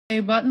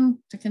button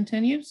to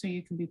continue so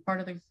you can be part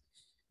of the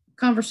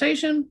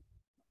conversation.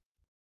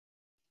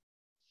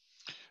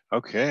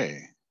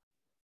 Okay.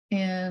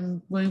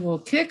 And we will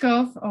kick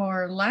off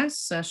our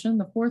last session,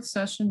 the fourth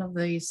session of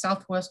the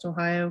Southwest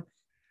Ohio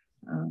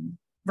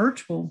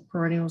virtual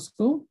Perennial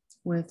School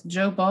with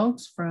Joe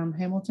Boggs from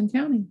Hamilton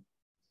County.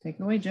 Take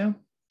it away, Joe.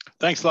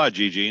 Thanks a lot,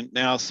 Gigi.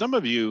 Now, some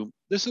of you,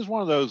 this is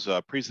one of those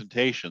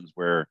presentations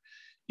where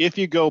if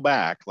you go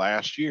back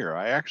last year,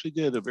 I actually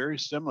did a very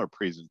similar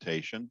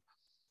presentation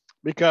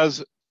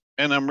because,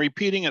 and I'm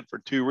repeating it for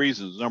two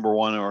reasons. Number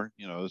one,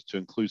 is to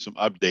include some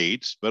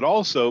updates, but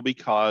also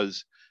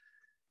because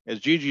as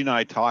Gigi and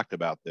I talked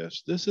about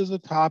this is a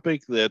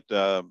topic that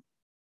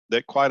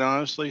that quite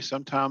honestly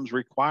sometimes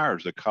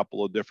requires a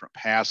couple of different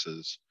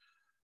passes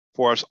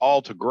for us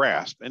all to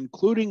grasp,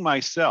 including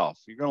myself.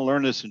 You're going to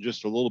learn this in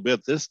just a little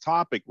bit. This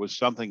topic was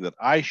something that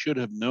I should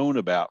have known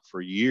about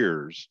for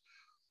years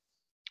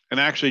and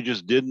actually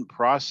just didn't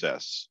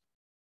process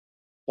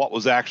what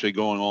was actually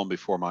going on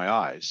before my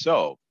eyes.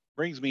 So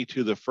brings me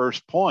to the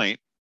first point.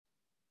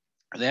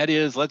 And that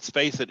is, let's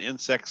face it,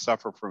 insects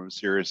suffer from a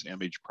serious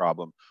image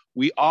problem.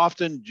 We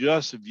often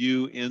just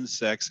view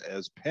insects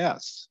as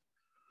pests.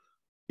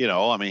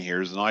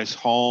 Here's a nice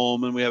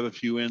home and we have a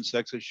few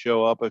insects that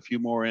show up, a few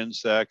more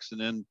insects,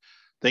 and then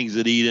things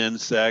that eat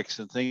insects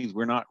and things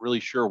we're not really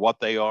sure what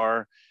they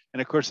are.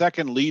 And of course, that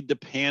can lead to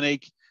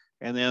panic.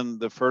 And then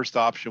the first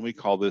option, we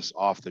call this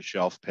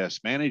off-the-shelf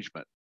pest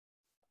management.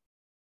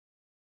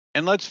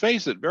 And let's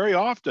face it, very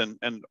often,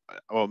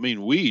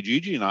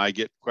 Gigi and I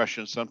get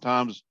questions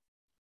sometimes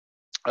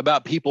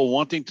about people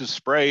wanting to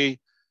spray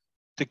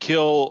to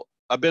kill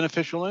a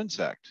beneficial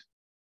insect.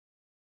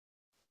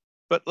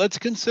 But let's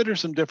consider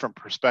some different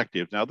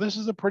perspectives. Now, this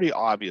is a pretty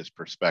obvious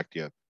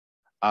perspective.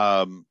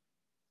 And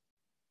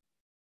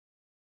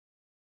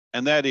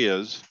that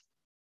is,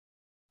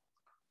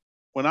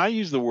 when I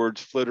use the words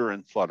flitter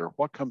and flutter,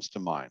 what comes to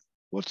mind?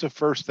 What's the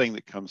first thing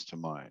that comes to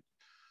mind?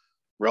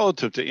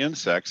 Relative to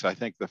insects, I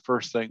think the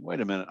first thing,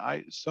 wait a minute,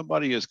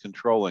 somebody is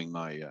controlling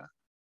my,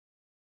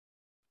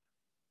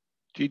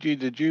 Gigi,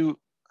 did you?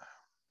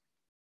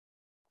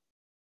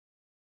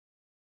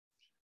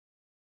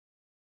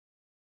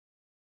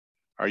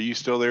 Are you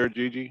still there,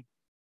 Gigi?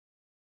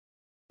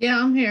 Yeah,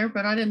 I'm here,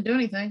 but I didn't do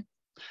anything.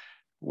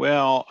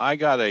 Well, I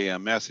got a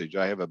message.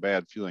 I have a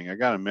bad feeling. I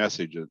got a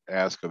message that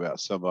asked about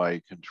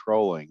somebody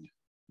controlling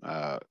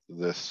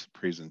this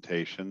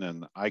presentation,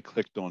 and I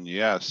clicked on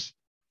yes.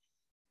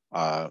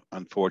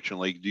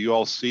 Unfortunately, do you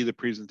all see the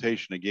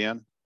presentation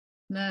again?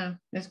 No,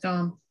 it's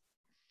gone.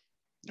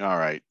 All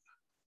right.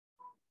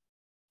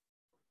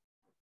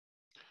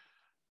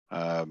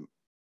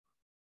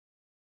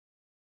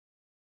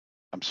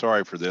 I'm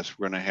sorry for this.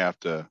 We're going to have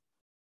to,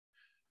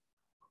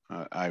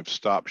 I've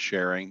stopped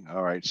sharing.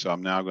 All right, so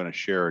I'm now going to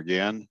share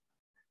again.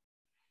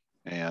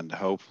 And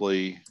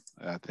hopefully,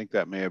 I think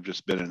that may have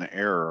just been an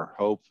error,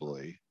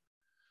 hopefully.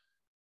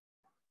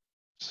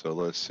 So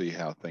let's see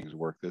how things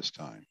work this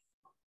time.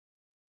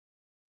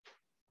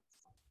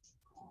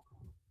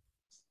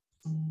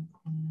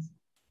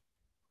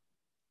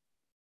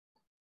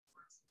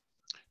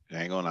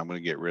 Hang on, I'm going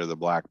to get rid of the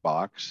black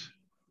box.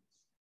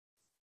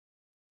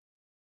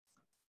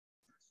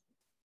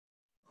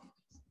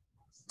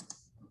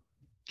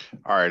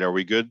 All right, are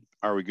we good?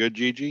 Are we good,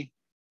 Gigi?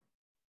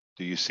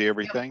 Do you see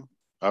everything? Yep.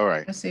 All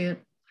right. I see it.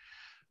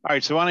 All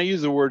right, so when I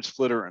use the words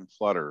flitter and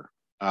flutter,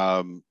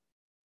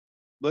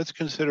 let's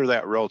consider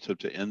that relative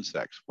to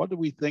insects. What do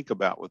we think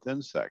about with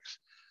insects?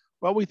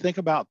 Well, we think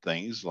about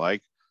things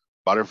like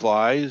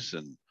butterflies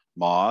and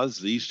moths.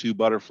 These two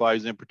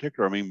butterflies in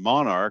particular,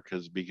 monarch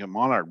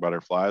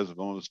butterflies have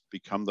almost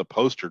become the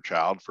poster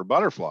child for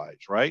butterflies,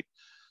 right?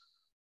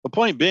 The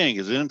point being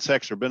is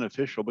insects are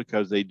beneficial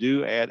because they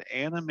do add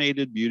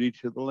animated beauty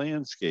to the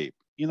landscape.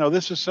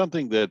 This is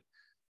something that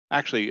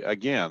actually,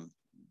 again,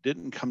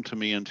 didn't come to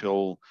me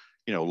until,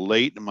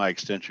 late in my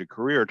extension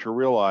career to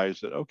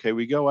realize that, okay,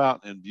 we go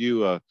out and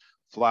view a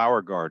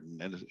flower garden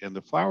and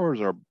the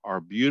flowers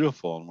are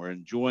beautiful and we're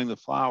enjoying the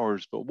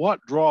flowers, but what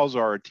draws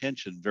our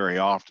attention very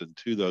often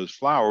to those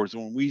flowers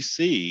when we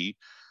see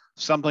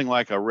something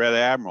like a red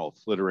admiral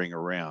flittering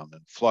around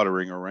and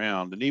fluttering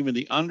around, and even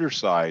the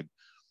underside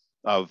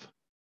of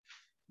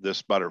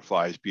this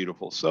butterfly is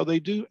beautiful. So they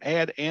do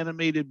add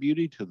animated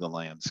beauty to the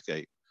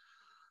landscape.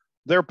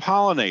 They're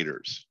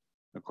pollinators.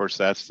 Of course,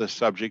 that's the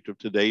subject of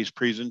today's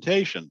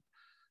presentation.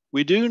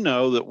 We do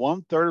know that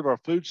 1/3 of our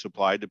food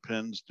supply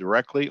depends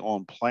directly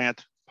on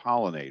plant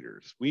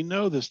pollinators. We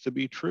know this to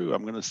be true.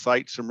 I'm going to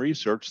cite some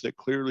research that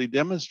clearly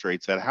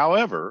demonstrates that.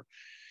 However,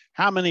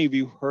 how many of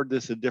you heard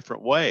this a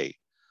different way?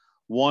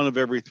 1 of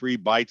every 3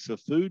 bites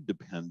of food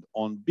depend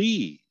on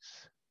bees.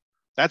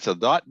 That's a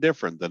lot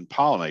different than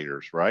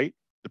pollinators, right?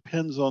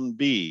 Depends on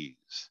bees.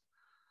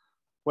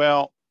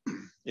 Well,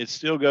 it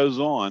still goes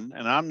on,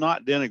 and I'm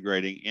not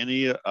denigrating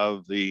any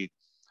of the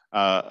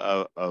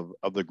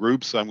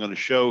groups I'm going to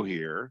show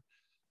here,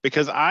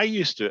 because I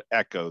used to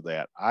echo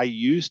that.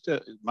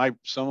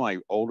 Some of my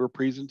older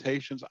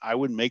presentations, I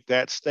would make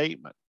that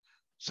statement.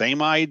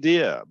 Same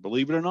idea.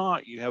 Believe it or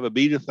not, you have a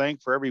bee to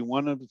thank for every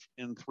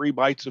in 3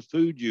 bites of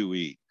food you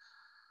eat.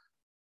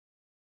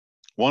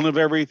 One of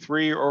every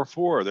 3 or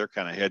 4, they're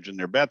kind of hedging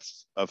their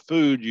bets, of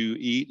food you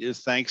eat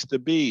is thanks to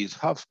bees.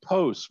 Huff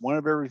Post, 1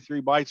 of every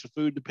 3 bites of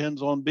food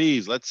depends on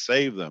bees. Let's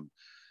save them.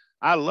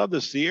 I love the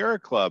Sierra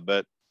Club,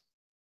 but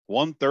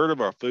 1/3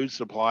 of our food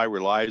supply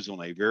relies on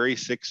a very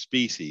sick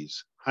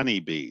species,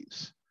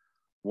 honeybees.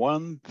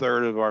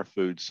 1/3 of our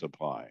food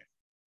supply.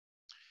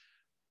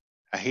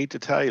 I hate to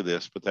tell you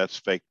this, but that's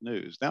fake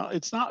news. Now,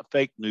 it's not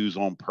fake news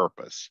on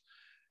purpose.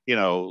 You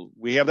know,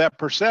 we have that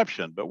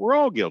perception, but we're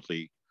all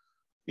guilty,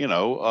 you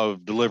know,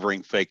 of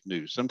delivering fake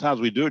news.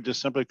 Sometimes we do it just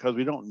simply because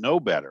we don't know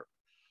better.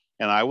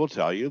 And I will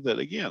tell you that,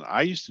 again,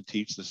 I used to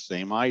teach the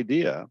same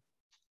idea.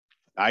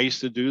 I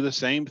used to do the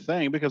same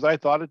thing because I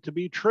thought it to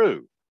be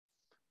true.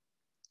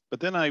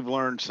 But then I've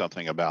learned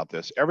something about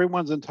this.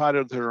 Everyone's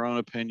entitled to their own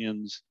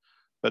opinions,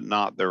 but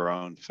not their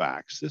own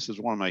facts. This is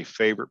one of my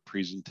favorite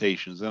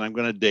presentations, and I'm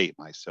going to date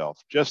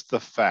myself. Just the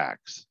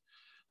facts.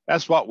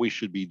 That's what we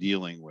should be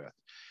dealing with.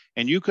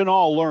 And you can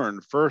all learn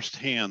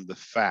firsthand the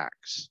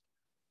facts.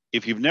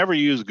 If you've never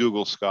used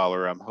Google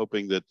Scholar, I'm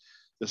hoping that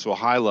this will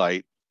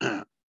highlight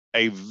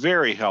a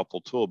very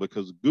helpful tool,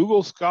 because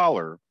Google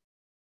Scholar,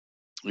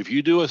 if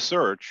you do a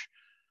search,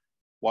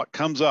 what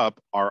comes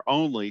up are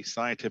only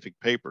scientific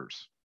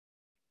papers.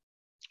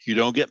 You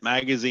don't get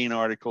magazine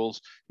articles.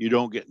 You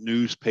don't get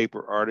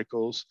newspaper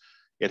articles.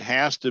 It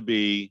has to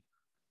be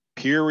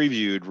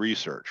peer-reviewed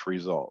research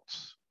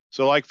results.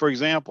 So like, for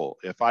example,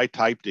 if I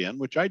typed in,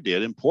 which I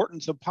did,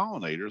 importance of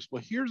pollinators,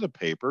 well, here's a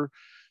paper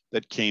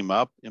that came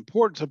up,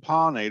 importance of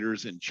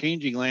pollinators in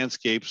changing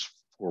landscapes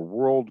for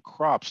world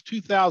crops,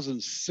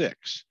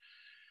 2006.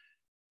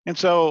 And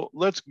so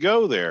let's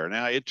go there.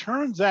 Now, it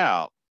turns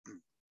out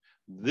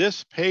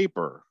this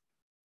paper,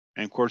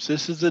 and of course,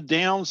 this is a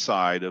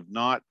downside of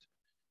not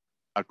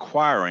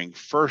acquiring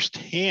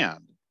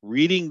firsthand,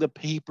 reading the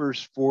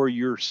papers for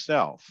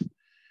yourself.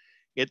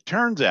 It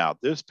turns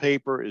out this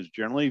paper is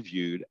generally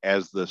viewed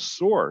as the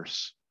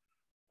source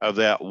of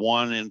that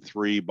 1 in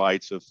 3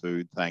 bites of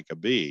food, thank a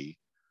bee,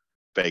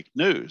 fake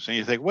news. And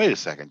you think, wait a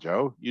second,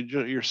 Joe,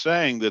 you're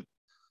saying that,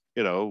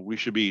 you know, we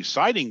should be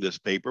citing this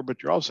paper,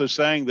 but you're also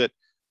saying that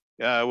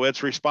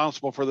it's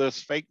responsible for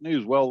this fake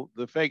news. Well,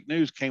 the fake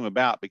news came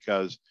about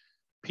because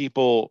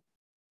people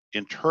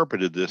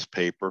interpreted this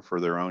paper for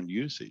their own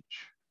usage,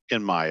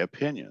 in my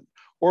opinion.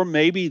 Or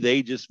maybe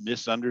they just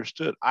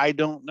misunderstood. I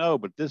don't know,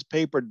 but this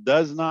paper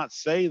does not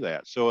say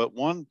that. So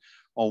on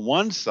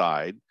one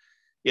side,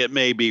 it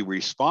may be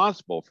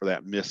responsible for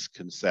that myth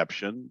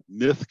conception,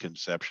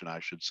 I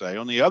should say.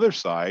 On the other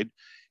side,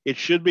 it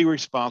should be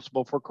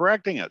responsible for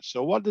correcting it.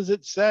 So what does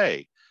it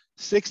say?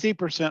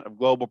 60% of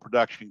global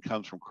production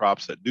comes from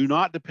crops that do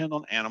not depend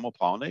on animal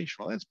pollination.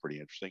 Well, that's pretty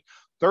interesting.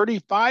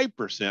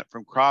 35%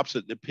 from crops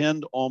that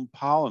depend on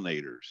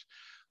pollinators.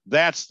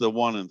 That's the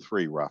 1 in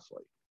 3,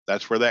 roughly.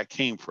 That's where that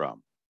came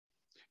from.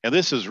 And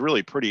this is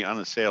really pretty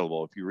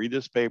unassailable. If you read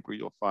this paper,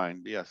 you'll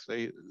find, yes,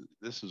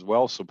 this is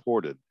well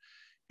supported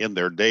in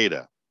their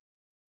data.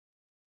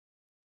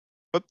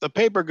 But the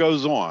paper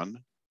goes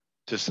on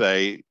to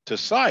say, to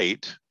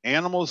cite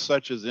animals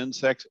such as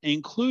insects,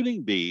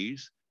 including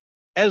bees,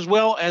 as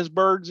well as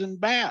birds and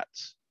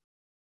bats.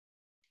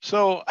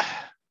 So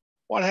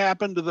what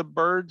happened to the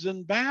birds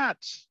and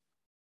bats?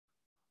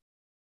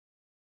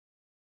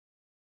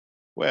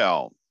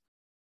 Well,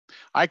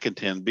 I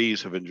contend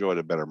bees have enjoyed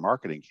a better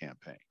marketing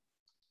campaign.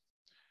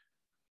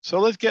 So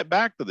let's get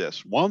back to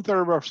this.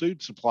 1/3 of our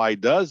food supply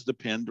does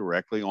depend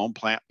directly on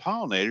plant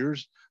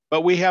pollinators,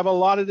 but we have a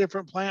lot of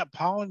different plant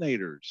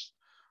pollinators.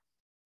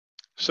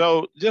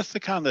 So just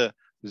to kind of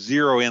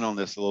zero in on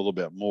this a little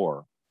bit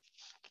more,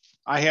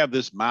 I have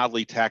this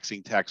mildly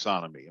taxing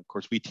taxonomy. Of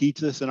course, we teach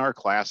this in our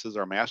classes,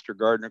 our Master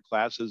Gardener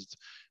classes.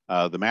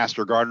 The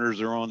Master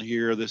Gardeners are on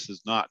here. This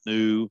is not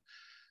new.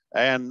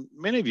 And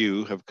many of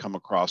you have come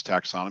across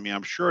taxonomy.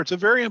 I'm sure it's a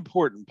very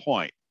important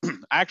point.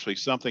 Actually,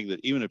 something that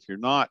even if you're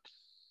not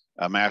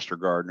a Master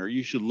Gardener,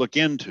 you should look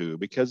into,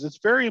 because it's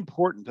very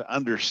important to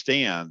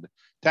understand.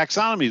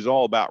 Taxonomy is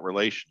all about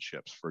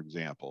relationships, for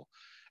example.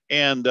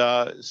 And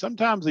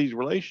sometimes these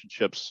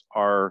relationships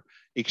are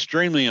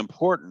extremely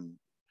important.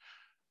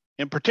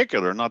 In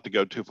particular, not to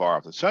go too far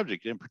off the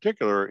subject, in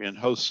particular in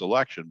host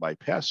selection by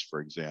pests, for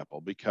example,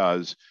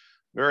 because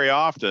very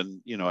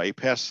often, you know, a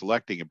pest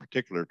selecting a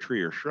particular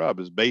tree or shrub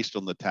is based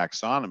on the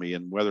taxonomy,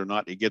 and whether or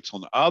not it gets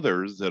on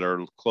others that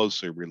are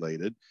closely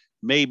related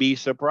may be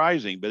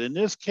surprising. But in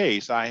this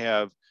case, I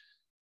have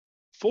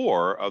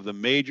 4 of the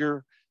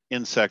major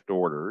insect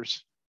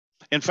orders.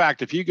 In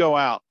fact, if you go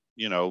out,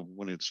 you know,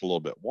 when it's a little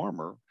bit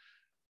warmer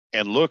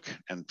and look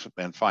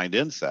and find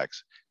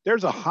insects,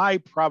 there's a high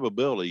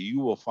probability you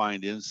will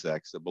find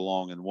insects that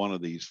belong in one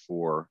of these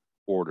 4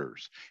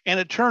 orders. And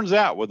it turns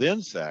out with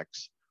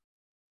insects,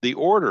 the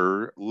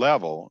order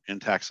level in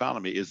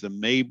taxonomy is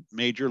the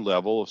major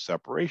level of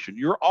separation.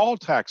 You're all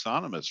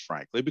taxonomists,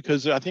 frankly,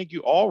 because I think you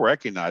all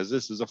recognize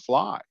this as a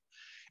fly.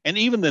 And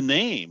even the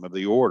name of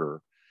the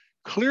order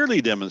clearly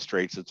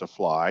demonstrates it's a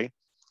fly.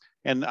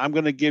 And I'm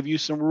going to give you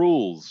some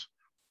rules.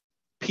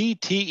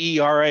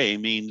 PTERA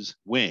means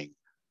wing.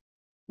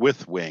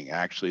 With wing,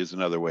 actually, is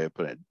another way of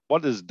putting it.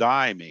 What does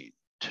die mean?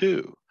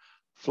 Two.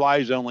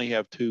 Flies only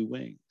have two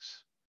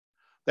wings.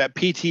 That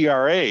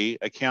PTRA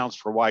accounts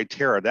for why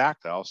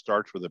pterodactyl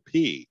starts with a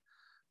P.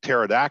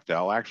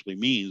 Pterodactyl actually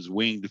means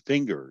winged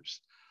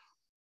fingers.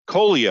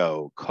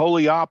 Coleo,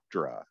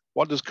 coleoptera.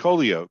 What does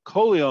coleo?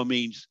 Coleo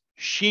means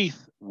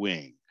sheath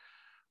wing.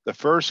 The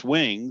first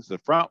wings, the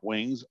front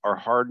wings, are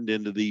hardened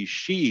into these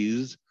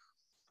sheaths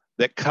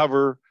that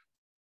cover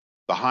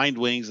the hind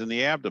wings and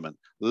the abdomen.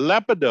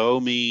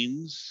 Lepido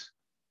means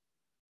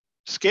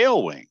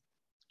scale wing.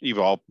 You've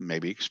all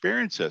maybe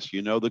experienced this.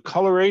 You know, the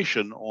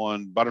coloration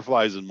on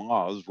butterflies and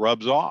moths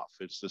rubs off.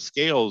 It's the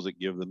scales that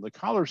give them the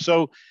color.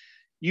 So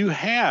you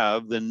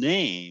have the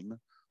name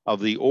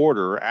of the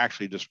order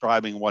actually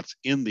describing what's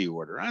in the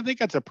order. And I think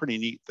that's a pretty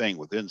neat thing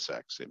with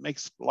insects. It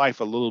makes life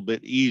a little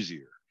bit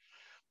easier.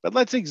 But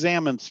let's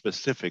examine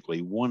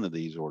specifically one of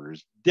these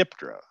orders,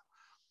 Diptera,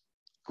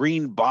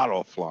 green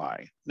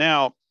bottlefly.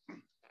 Now,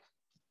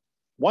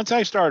 once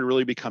I started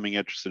really becoming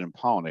interested in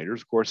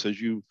pollinators, of course,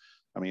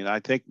 I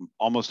think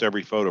almost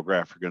every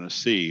photograph you're going to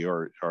see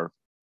or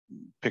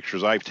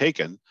pictures I've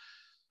taken.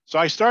 So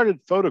I started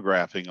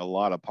photographing a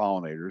lot of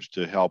pollinators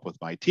to help with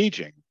my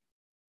teaching.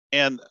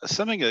 And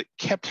something that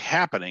kept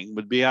happening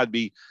would be I'd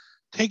be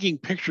taking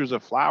pictures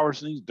of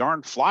flowers and these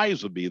darn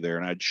flies would be there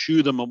and I'd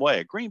shoo them away.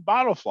 A green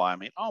bottlefly, I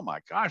mean, oh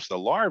my gosh, the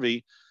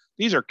larvae,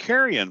 these are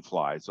carrion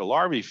flies. The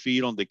larvae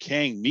feed on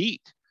decaying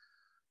meat.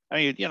 I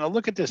mean, you know,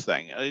 look at this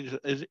thing.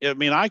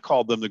 I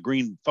called them the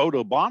green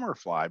photo bomber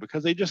fly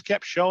because they just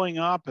kept showing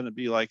up and it'd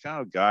be like,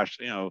 oh gosh,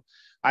 you know,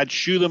 I'd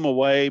shoo them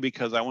away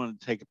because I wanted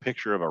to take a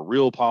picture of a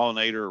real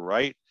pollinator,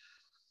 right?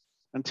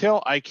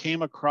 Until I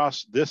came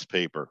across this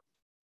paper.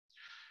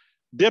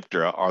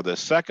 Diptera are the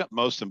second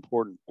most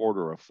important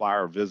order of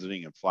flower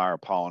visiting and flower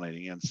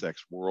pollinating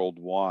insects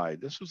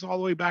worldwide. This was all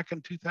the way back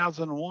in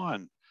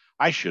 2001.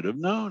 I should have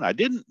known. I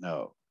didn't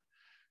know.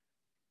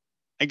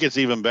 It gets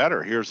even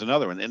better. Here's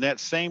another one. In that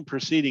same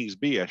Proceedings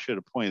B, I should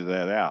have pointed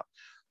that out.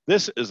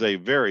 This is a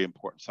very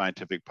important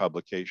scientific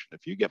publication.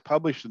 If you get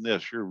published in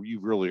this,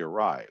 you've really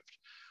arrived.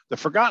 The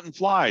forgotten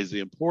flies, the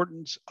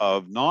importance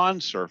of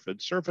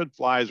non-syrphid, syrphid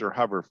flies or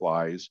hover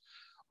flies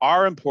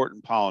are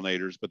important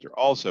pollinators, but they're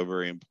also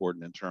very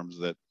important in terms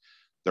that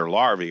their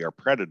larvae are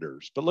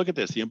predators. But look at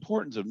this, the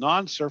importance of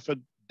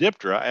non-syrphid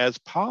Diptera as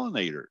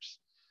pollinators.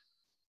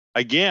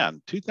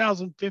 Again,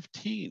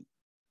 2015.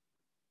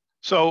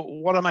 So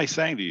what am I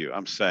saying to you?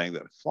 I'm saying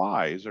that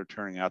flies are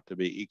turning out to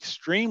be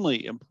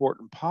extremely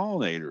important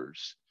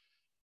pollinators,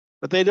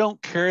 but they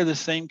don't carry the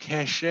same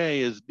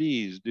cachet as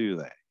bees, do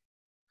they?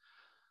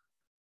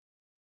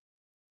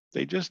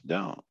 They just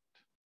don't.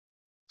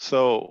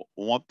 So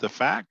want the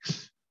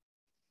facts?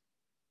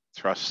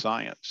 Trust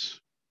science.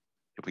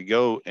 If we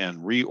go and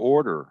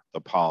reorder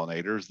the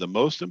pollinators, the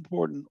most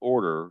important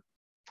order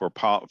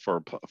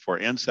for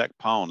insect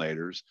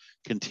pollinators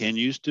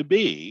continues to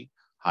be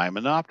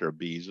Hymenoptera,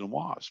 bees and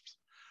wasps.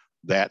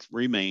 That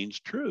remains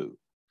true.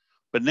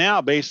 But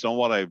now, based on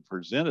what I've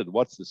presented,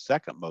 what's the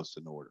second most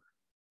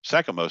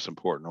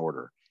important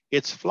order?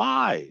 It's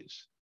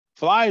flies.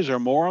 Flies are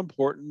more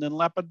important than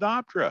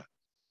Lepidoptera.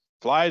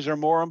 Flies are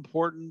more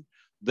important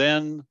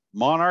than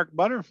monarch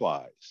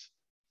butterflies.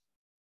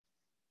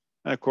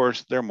 And of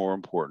course, they're more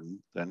important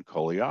than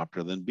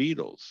Coleoptera, than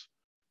beetles.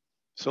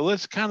 So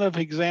let's kind of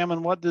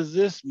examine, what does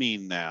this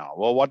mean now?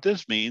 Well, what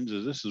this means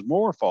is this is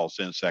more false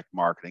insect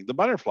marketing. The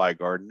butterfly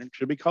garden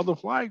should be called the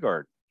fly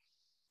garden.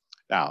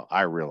 Now,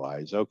 I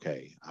realize,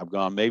 okay, I've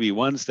gone maybe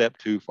one step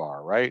too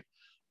far, right?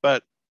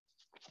 But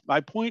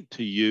my point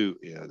to you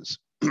is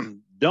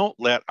don't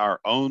let our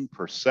own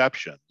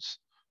perceptions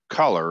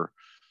color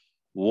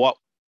what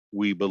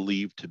we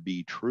believe to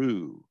be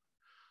true.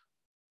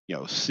 You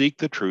know, seek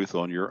the truth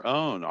on your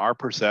own. Our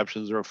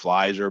perceptions are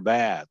flies are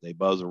bad. They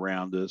buzz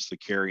around us, the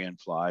carrion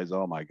flies,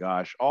 oh my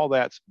gosh, all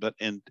that's, but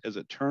as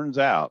it turns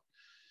out,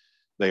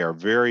 they are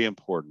very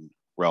important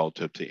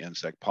relative to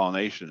insect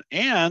pollination.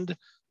 And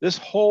this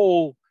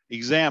whole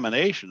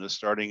examination is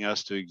starting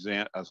us to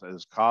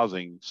is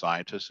causing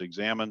scientists to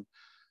examine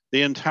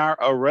the entire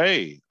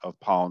array of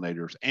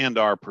pollinators and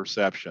our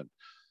perception.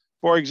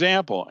 For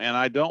example, and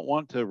I don't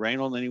want to rain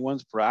on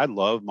anyone's parade, I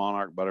love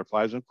monarch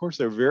butterflies. And of course,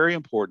 they're very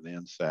important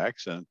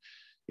insects and,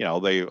 you know,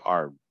 they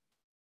are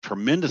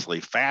tremendously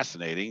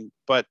fascinating,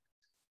 but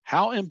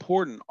how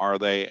important are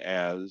they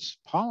as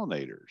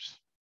pollinators?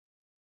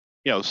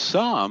 You know,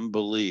 some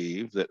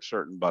believe that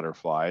certain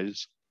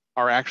butterflies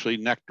are actually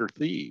nectar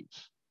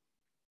thieves.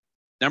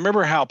 Now,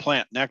 remember how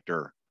plant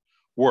nectar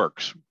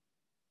works.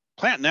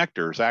 Plant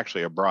nectar is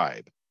actually a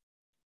bribe.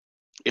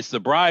 It's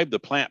the bribe the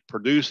plant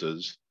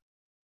produces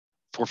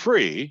for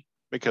free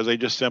because they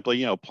just simply,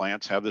 you know,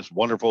 plants have this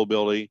wonderful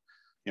ability,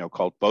 you know,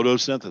 called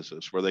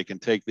photosynthesis, where they can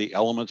take the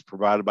elements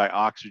provided by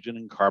oxygen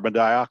and carbon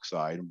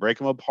dioxide and break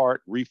them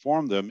apart,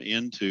 reform them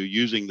into,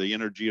 using the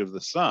energy of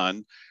the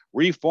sun,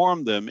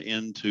 reform them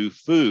into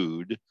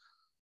food,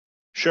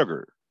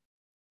 sugar.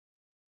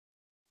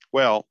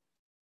 Well,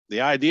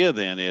 the idea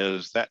then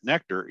is that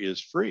nectar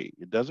is free.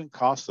 It doesn't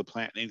cost the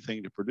plant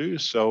anything to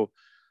produce. So,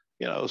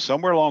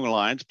 somewhere along the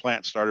lines,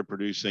 plants started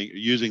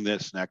using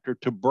this nectar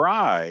to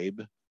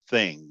bribe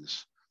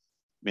things,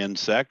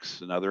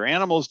 insects and other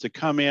animals to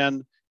come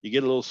in. You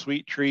get a little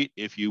sweet treat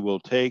if you will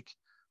take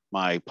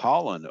my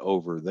pollen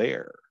over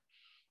there.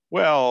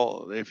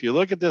 Well, if you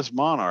look at this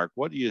monarch,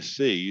 what do you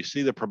see? You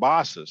see the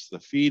proboscis, the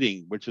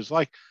feeding, which is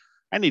like,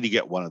 I need to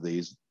get one of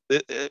these.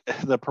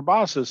 The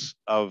proboscis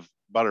of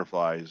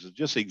butterflies is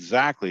just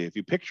exactly, if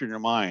you picture in your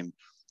mind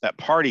that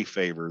party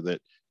favor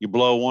that you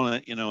blow one,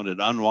 and it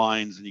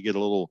unwinds and you get a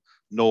little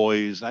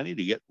noise. I need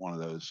to get one of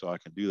those so I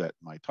can do that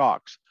in my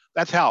talks.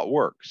 That's how it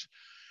works.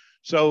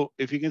 So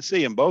if you can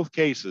see in both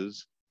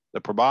cases, the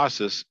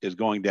proboscis is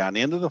going down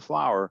into the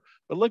flower,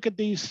 but look at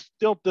these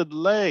stilted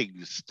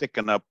legs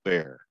sticking up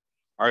there.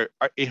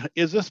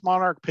 Is this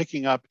monarch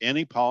picking up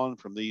any pollen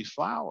from these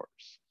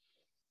flowers?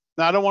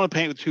 Now, I don't want to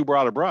paint with too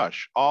broad a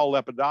brush. All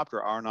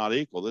Lepidoptera are not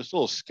equal. This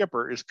little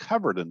skipper is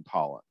covered in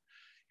pollen.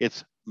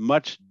 It's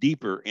much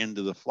deeper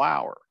into the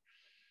flower.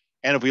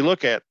 And if we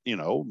look at,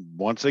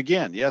 once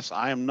again, yes,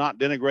 I am not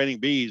denigrating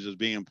bees as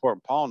being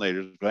important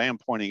pollinators, but I am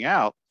pointing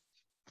out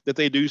that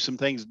they do some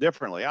things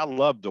differently. I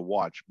love to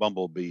watch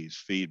bumblebees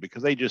feed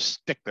because they just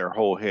stick their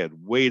whole head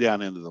way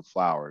down into the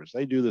flowers.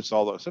 They do this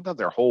sometimes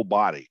their whole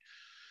body.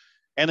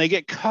 And they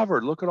get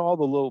covered. Look at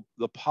all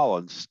the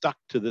pollen stuck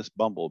to this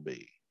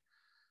bumblebee.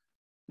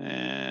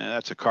 And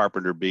that's a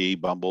carpenter bee,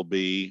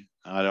 bumblebee.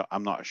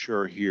 I'm not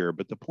sure here,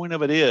 but the point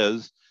of it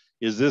is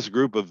this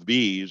group of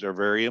bees are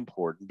very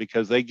important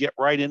because they get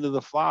right into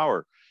the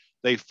flower.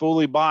 They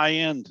fully buy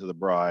into the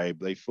bribe.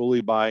 They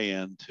fully buy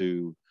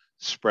into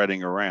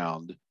spreading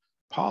around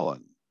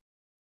pollen.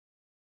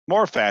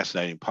 More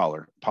fascinating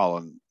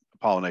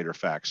pollinator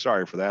facts.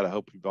 Sorry for that. I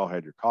hope you've all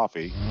had your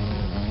coffee.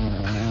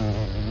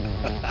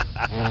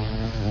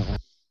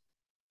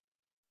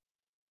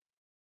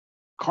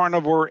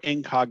 Carnivore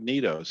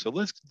incognito. So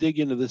let's dig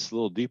into this a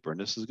little deeper. And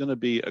this is going to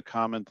be a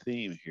common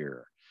theme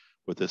here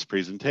with this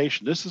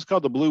presentation. This is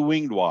called the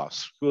blue-winged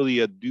wasp,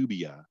 Squillia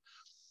dubia.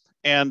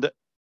 And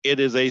it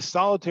is a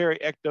solitary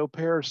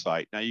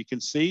ectoparasite. Now you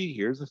can see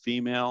here's a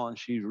female and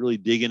she's really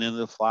digging into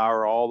the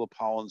flower, all the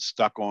pollen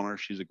stuck on her.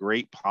 She's a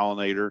great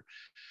pollinator,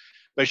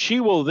 but she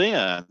will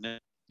then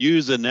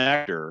use the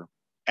nectar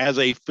as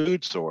a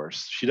food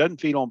source. She doesn't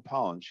feed on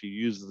pollen. She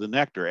uses the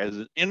nectar as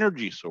an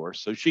energy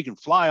source so she can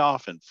fly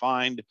off and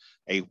find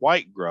a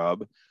white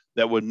grub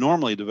that would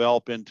normally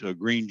develop into a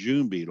green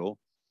June beetle.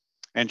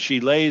 And she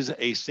lays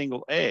a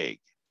single egg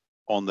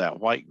on that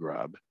white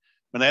grub.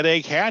 When that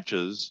egg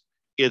hatches,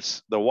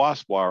 the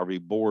wasp larvae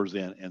bores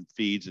in and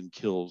feeds and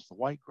kills the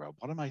white grub.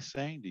 What am I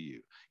saying to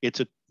you?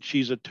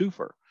 She's a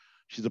twofer.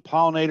 She's a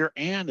pollinator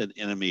and an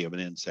enemy of an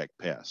insect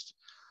pest.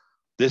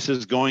 This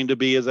is going to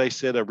be, as I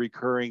said, a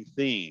recurring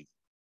theme.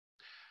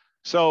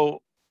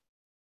 So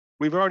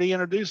we've already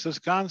introduced this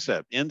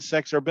concept.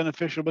 Insects are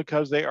beneficial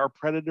because they are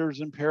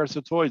predators and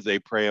parasitoids. They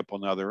prey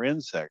upon other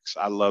insects.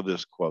 I love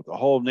this quote. The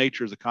whole of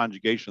nature is a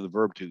conjugation of the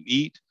verb to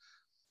eat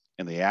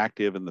and the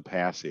active and the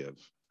passive.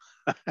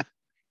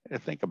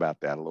 Think about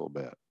that a little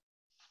bit.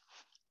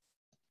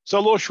 So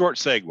a little short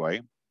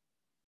segue.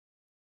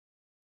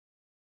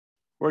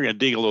 We're going to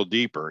dig a little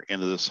deeper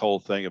into this whole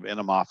thing of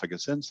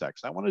entomophagous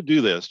insects. I want to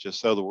do this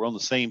just so that we're on the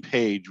same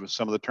page with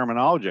some of the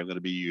terminology I'm going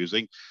to be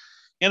using.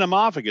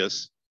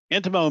 Entomophagous,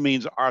 entomo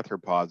means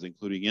arthropods,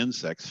 including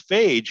insects.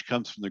 Phage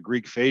comes from the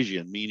Greek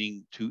phagian,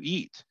 meaning to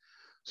eat.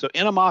 So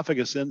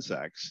entomophagous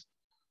insects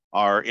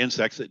are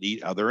insects that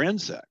eat other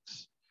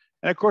insects.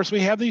 And of course,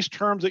 we have these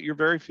terms that you're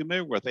very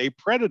familiar with. A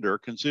predator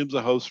consumes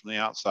a host from the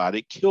outside.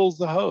 It kills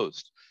the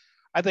host.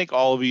 I think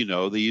all of you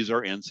know these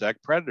are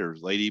insect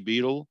predators. Lady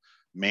beetle,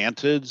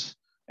 mantids,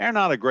 they're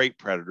not a great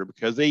predator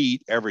because they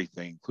eat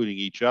everything, including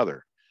each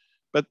other.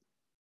 But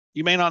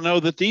you may not know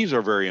that these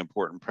are very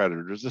important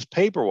predators. This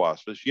paper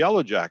wasp, this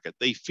yellow jacket,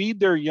 they feed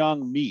their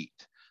young meat.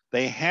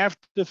 They have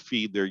to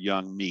feed their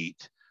young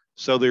meat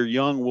so their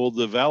young will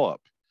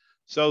develop.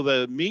 So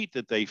the meat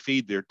that they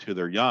feed to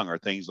their young are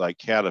things like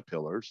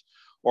caterpillars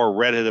or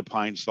red-headed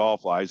pine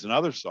sawflies and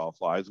other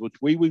sawflies, which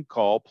we would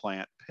call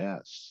plant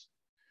pests.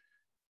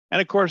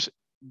 And of course,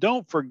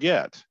 don't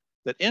forget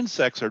that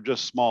insects are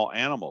just small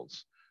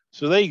animals.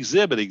 So they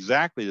exhibit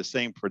exactly the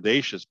same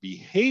predaceous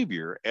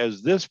behavior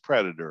as this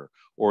predator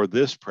or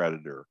this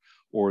predator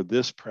or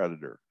this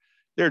predator.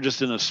 They're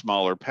just in a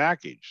smaller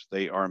package.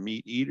 They are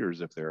meat eaters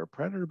if they're a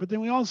predator, but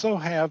then we also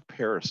have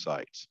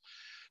parasites.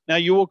 Now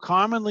you will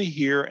commonly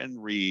hear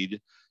and read,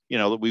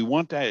 that we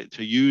want to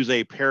use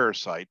a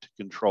parasite to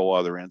control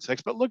other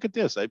insects, but look at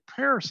this, a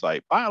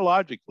parasite,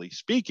 biologically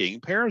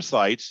speaking,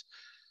 parasites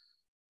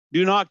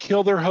do not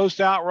kill their host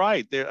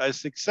outright. A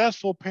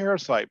successful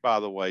parasite, by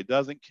the way,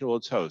 doesn't kill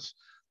its host.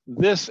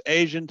 This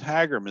Asian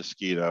tiger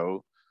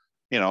mosquito,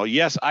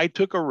 yes, I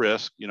took a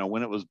risk,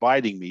 when it was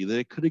biting me, that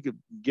it could have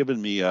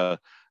given me an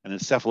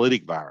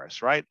encephalitic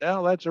virus, right?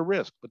 Well, that's a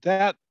risk. But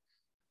that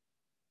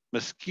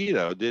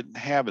mosquito didn't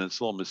have in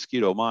its little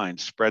mosquito mind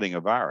spreading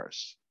a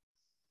virus.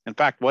 In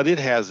fact, what it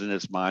has in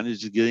its mind is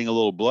just getting a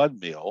little blood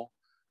meal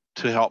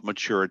to help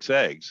mature its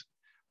eggs.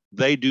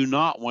 They do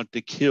not want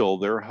to kill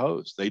their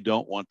host. They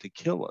don't want to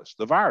kill us.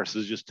 The virus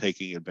is just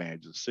taking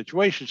advantage of the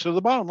situation. So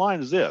the bottom line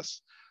is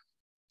this.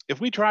 If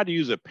we try to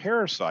use a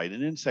parasite,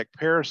 an insect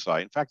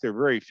parasite, in fact, there are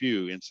very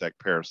few insect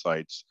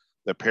parasites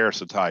that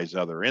parasitize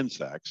other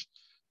insects.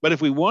 But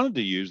if we wanted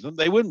to use them,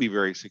 they wouldn't be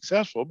very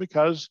successful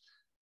because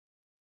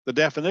the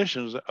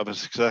definitions of a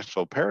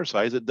successful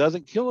parasite is it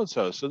doesn't kill its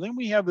host. So then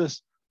we have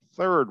this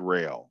third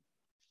rail.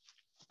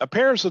 A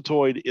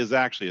parasitoid is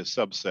actually a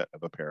subset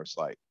of a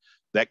parasite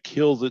that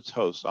kills its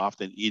host,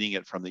 often eating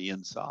it from the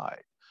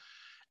inside.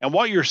 And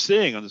what you're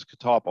seeing on this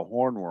catalpa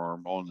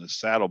hornworm, on this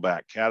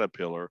saddleback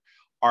caterpillar,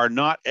 are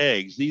not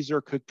eggs. These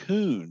are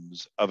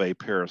cocoons of a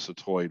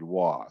parasitoid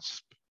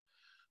wasp.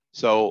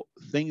 So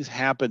things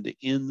happened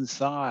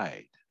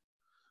inside.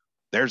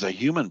 There's a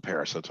human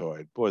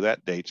parasitoid. Boy,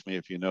 that dates me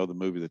if you know the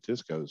movie that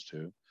this goes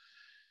to.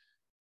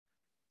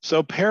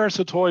 So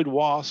parasitoid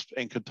wasp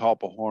and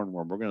catalpa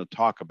hornworm, we're going to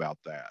talk about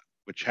that,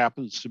 which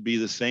happens to be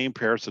the same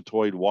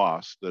parasitoid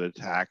wasp that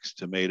attacks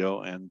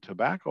tomato and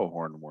tobacco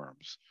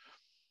hornworms.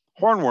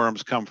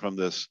 Hornworms come from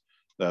this,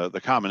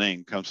 the common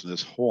name comes from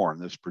this horn,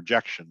 this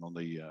projection on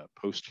the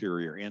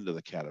posterior end of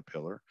the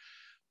caterpillar.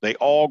 They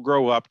all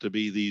grow up to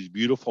be these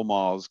beautiful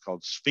moths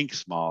called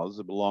sphinx moths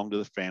that belong to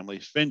the family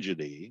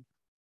Sphingidae.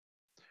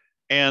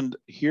 And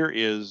here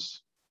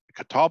is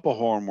catalpa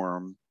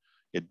hornworm.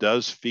 It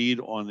does feed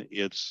on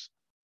its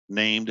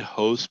named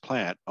host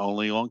plant,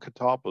 only on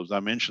catalpas. I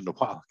mentioned a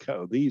while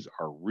ago, these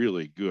are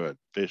really good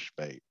fish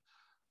bait.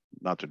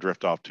 Not to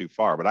drift off too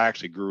far, but I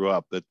actually grew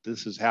up that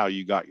this is how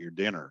you got your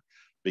dinner,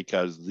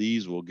 because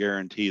these will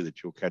guarantee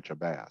that you'll catch a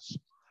bass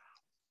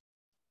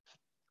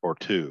or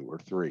two or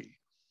three.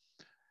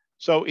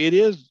 So it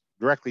is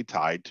directly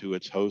tied to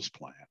its host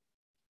plant.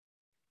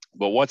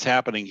 But what's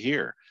happening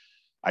here?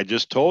 I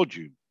just told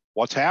you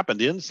what's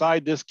happened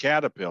inside this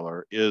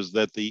caterpillar is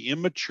that the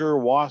immature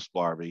wasp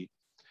larvae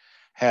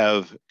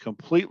have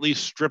completely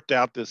stripped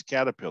out this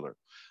caterpillar.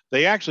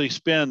 They actually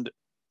spend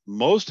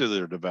most of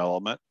their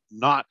development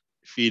not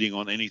feeding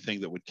on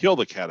anything that would kill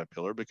the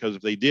caterpillar, because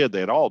if they did,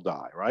 they'd all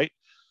die, right?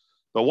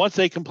 But once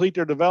they complete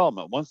their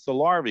development, once the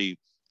larvae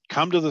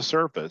come to the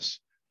surface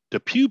to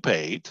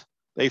pupate,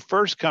 they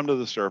first come to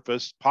the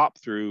surface, pop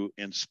through,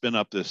 and spin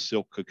up this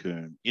silk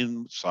cocoon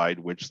inside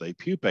which they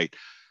pupate.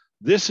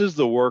 This is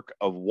the work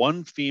of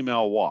one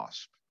female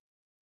wasp.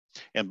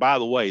 And by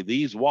the way,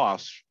 these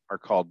wasps are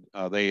called,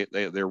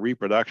 their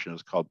reproduction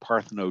is called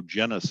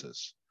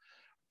parthenogenesis.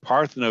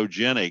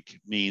 Parthenogenic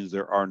means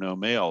there are no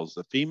males.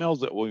 The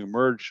females that will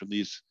emerge from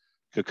these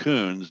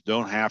cocoons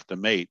don't have to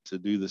mate to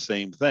do the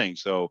same thing.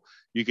 So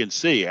you can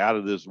see out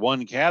of this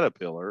one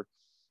caterpillar,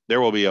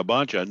 there will be a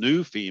bunch of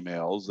new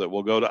females that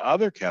will go to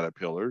other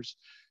caterpillars,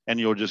 and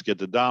you'll just get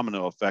the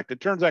domino effect.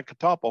 It turns out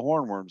catalpa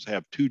hornworms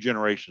have 2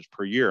 generations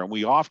per year, and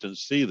we often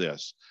see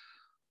this.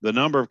 The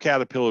number of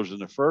caterpillars in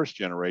the first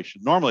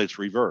generation, normally it's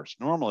reversed.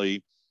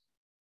 Normally,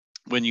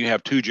 when you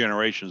have 2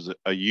 generations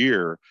a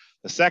year,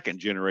 the second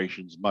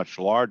generation is much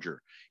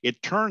larger.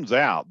 It turns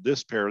out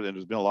this pair, and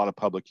there's been a lot of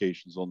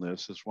publications on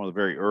this. It's one of the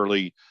very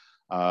early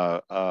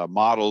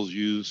models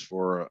used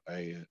for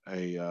a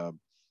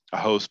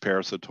host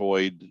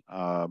parasitoid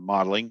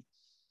modeling.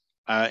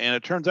 And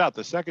it turns out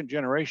the second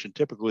generation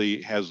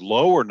typically has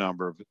lower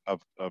number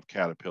of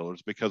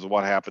caterpillars because of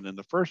what happened in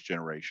the first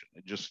generation.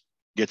 It just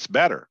gets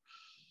better.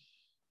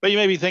 But you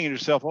may be thinking to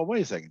yourself, well,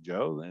 wait a second,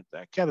 Joe,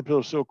 that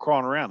caterpillar is still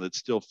crawling around. It's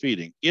still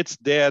feeding. It's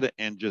dead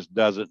and just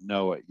doesn't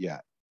know it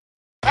yet.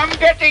 I'm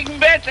getting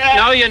better.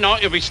 No, you're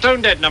not. You'll be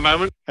stone dead in a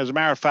moment. As a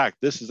matter of fact,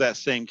 this is that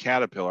same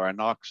caterpillar. I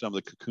knocked some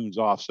of the cocoons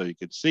off so you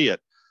could see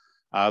it.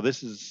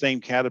 This is the same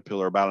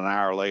caterpillar about an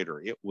hour later.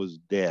 It was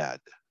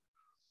dead.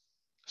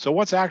 So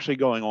what's actually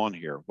going on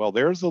here? Well,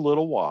 there's the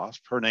little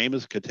wasp. Her name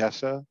is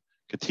Catesia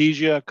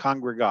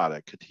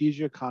congregata.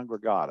 Catesia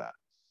congregata.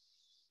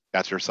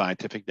 That's her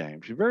scientific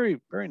name. She's a very,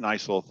 very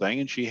nice little thing.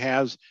 And she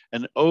has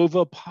an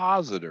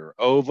ovipositor,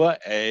 ova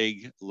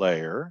egg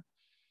layer,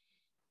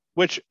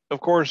 which, of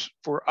course,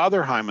 for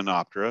other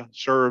Hymenoptera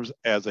serves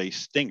as a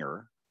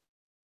stinger,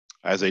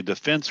 as a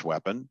defense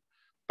weapon.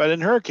 But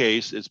in her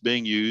case, it's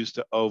being used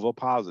to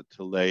oviposit,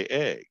 to lay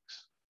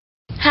eggs.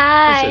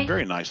 Hi. It's a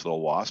very nice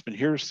little wasp.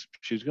 And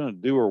she's going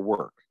to do her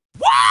work.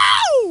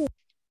 Wow!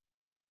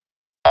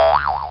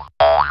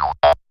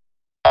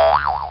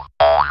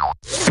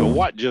 So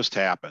what just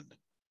happened?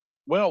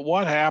 Well,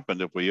 what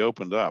happened if we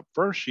opened up?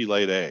 First, she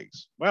laid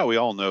eggs. Well, we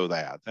all know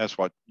that. That's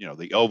what,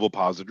 the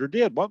ovipositor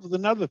did. What was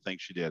another thing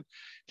she did?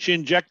 She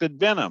injected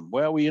venom.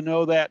 Well, we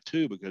know that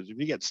too, because if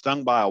you get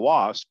stung by a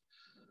wasp,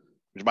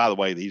 which, by the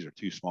way, these are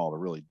too small to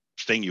really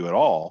sting you at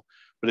all.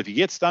 But if you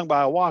get stung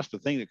by a wasp, the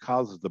thing that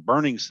causes the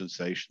burning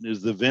sensation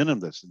is the venom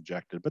that's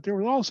injected. But there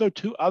were also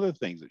 2 other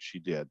things that she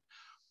did.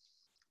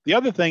 The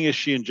other thing is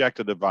she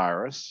injected a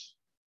virus,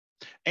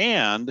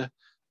 and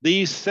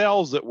these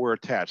cells that were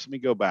attached, let me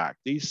go back.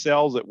 These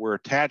cells that were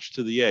attached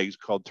to the eggs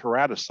called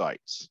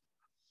teratocytes.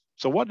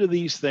 So what do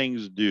these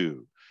things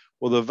do?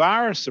 Well, the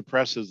virus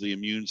suppresses the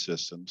immune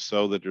system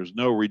so that there's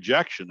no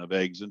rejection of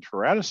eggs and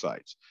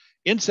teratocytes.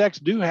 Insects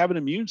do have an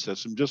immune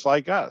system just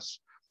like us,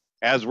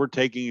 as we're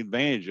taking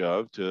advantage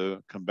of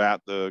to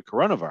combat the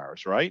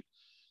coronavirus, right?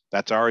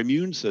 That's our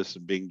immune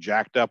system being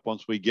jacked up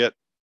once we get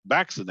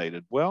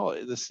vaccinated. Well,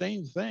 the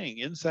same thing.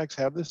 Insects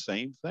have the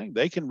same thing.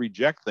 They can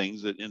reject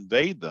things that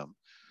invade them,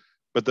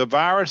 but the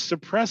virus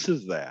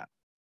suppresses that.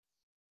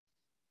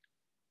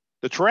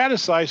 The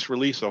teratocytes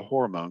release a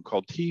hormone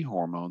called T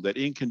hormone that,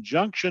 in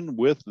conjunction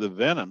with the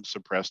venom,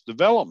 suppress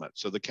development,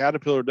 so the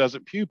caterpillar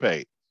doesn't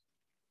pupate.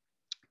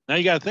 Now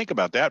you got to think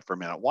about that for a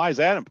minute. Why is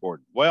that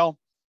important? Well,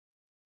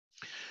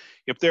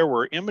 if there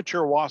were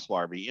immature wasp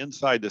larvae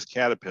inside this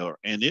caterpillar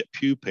and it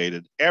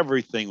pupated,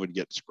 everything would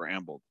get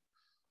scrambled.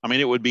 I mean,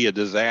 it would be a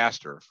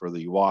disaster for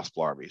the wasp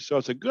larvae. So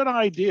it's a good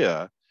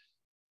idea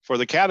for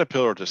the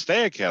caterpillar to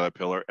stay a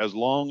caterpillar as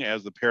long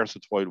as the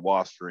parasitoid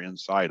wasps are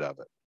inside of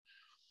it.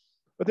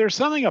 But there's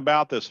something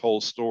about this whole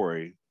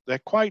story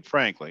that, quite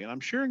frankly, and I'm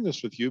sharing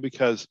this with you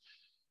because,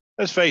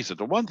 let's face it,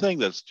 the one thing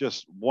that's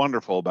just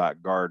wonderful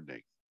about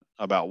gardening,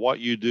 about what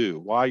you do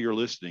while you're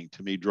listening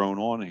to me drone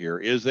on here,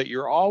 is that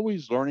you're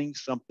always learning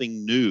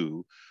something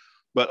new,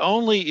 but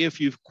only if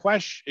you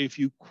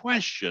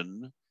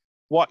question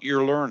what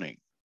you're learning.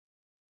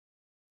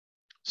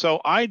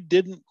 So I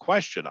didn't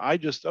question. I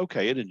just,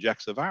 okay, it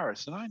injects the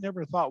virus. And I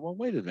never thought, well,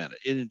 wait a minute,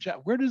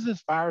 where does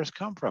this virus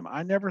come from?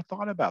 I never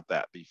thought about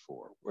that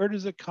before. Where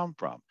does it come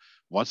from?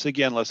 Once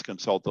again, let's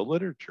consult the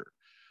literature.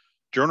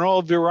 Journal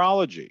of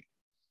Virology,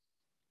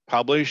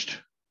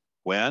 published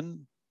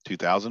when?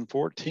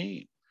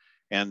 2014.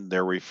 And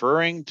they're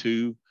referring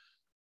to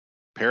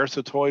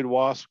parasitoid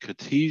wasp,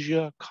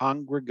 Catesia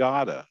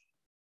congregata,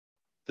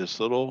 this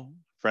little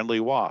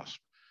friendly wasp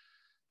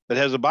that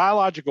has a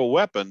biological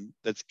weapon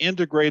that's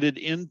integrated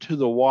into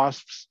the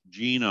wasp's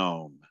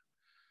genome.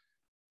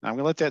 Now, I'm going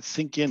to let that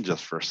sink in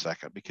just for a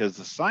second, because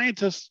the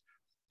scientists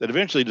that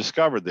eventually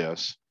discovered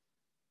this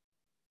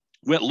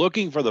went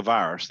looking for the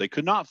virus. They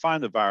could not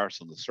find the virus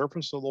on the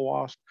surface of the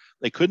wasp.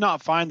 They could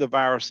not find the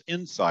virus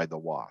inside the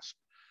wasp.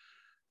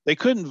 They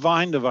couldn't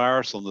find the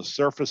virus on the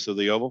surface of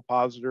the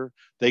ovipositor.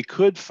 They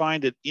could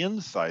find it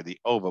inside the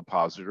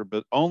ovipositor,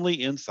 but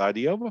only inside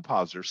the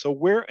ovipositor. So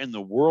where in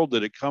the world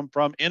did it come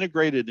from?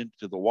 Integrated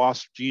into the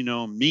wasp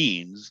genome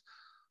means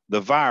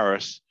the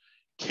virus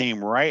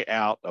came right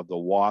out of the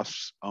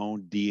wasp's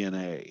own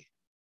DNA.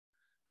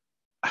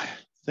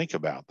 Think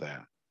about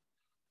that.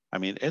 I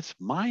mean, it's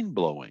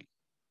mind-blowing.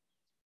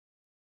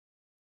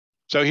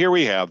 So here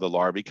we have the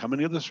larvae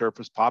coming to the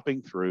surface,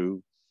 popping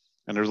through,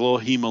 and there's a little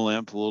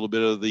hemolymph, a little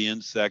bit of the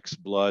insect's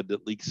blood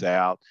that leaks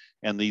out,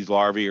 and these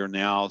larvae are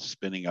now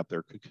spinning up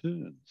their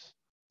cocoons.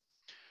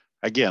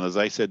 Again, as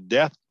I said,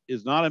 death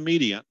is not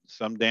immediate.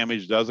 Some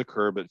damage does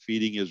occur, but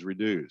feeding is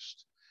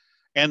reduced.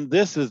 And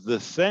this is the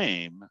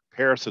same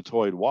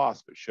parasitoid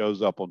wasp that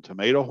shows up on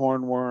tomato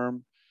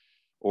hornworm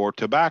or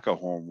tobacco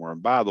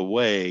hornworm. By the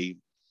way,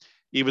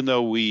 even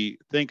though we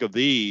think of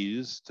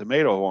these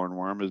tomato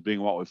hornworm as being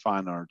what we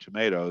find on our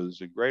tomatoes,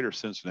 in greater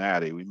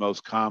Cincinnati, we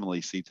most commonly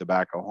see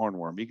tobacco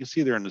hornworm. You can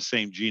see they're in the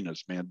same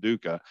genus,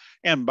 Manduca.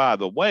 And by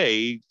the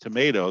way,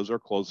 tomatoes are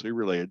closely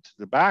related to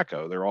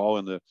tobacco. They're all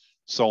in the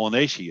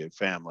Solanaceae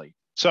family.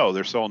 So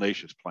they're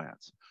solanaceous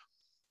plants.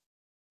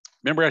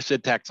 Remember I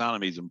said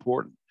taxonomy is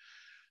important.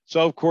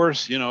 So of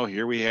course, you know,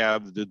 here we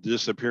have the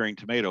disappearing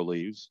tomato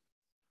leaves.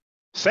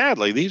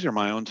 Sadly, these are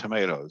my own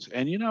tomatoes.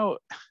 And you know,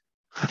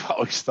 I've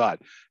always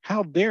thought,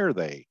 how dare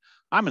they?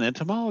 I'm an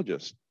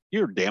entomologist.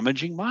 You're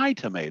damaging my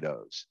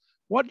tomatoes.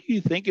 What do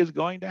you think is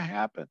going to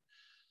happen?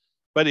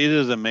 But it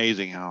is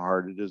amazing how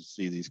hard it is to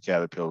see these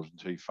caterpillars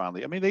until you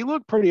finally, I mean, they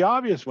look pretty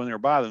obvious when they're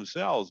by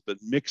themselves, but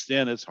mixed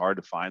in, it's hard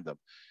to find them.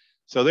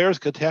 So there's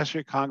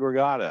Catesia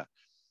congregata.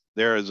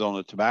 There is on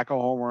the tobacco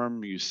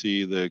hornworm, you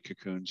see the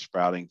cocoon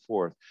sprouting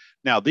forth.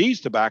 Now, these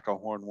tobacco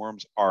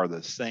hornworms are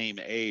the same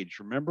age.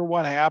 Remember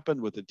what happened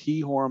with the T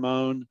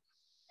hormone?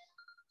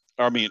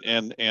 I mean,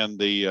 and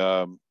the,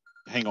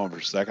 hang on for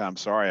a second. I'm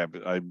sorry.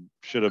 I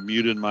should have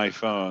muted my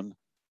phone.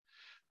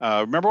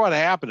 Remember what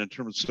happened in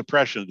terms of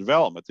suppression and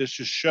development. This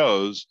just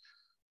shows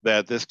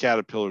that this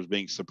caterpillar is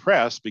being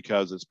suppressed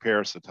because it's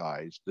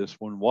parasitized. This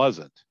one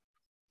wasn't.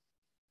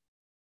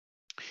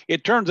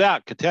 It turns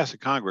out Catesia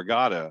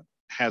congregata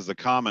has the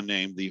common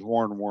name, the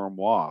hornworm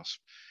wasp.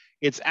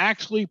 It's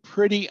actually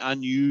pretty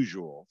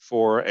unusual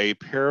for a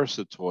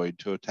parasitoid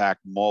to attack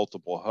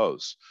multiple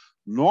hosts.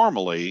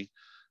 Normally,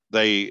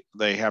 they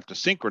have to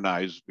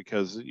synchronize,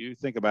 because you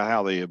think about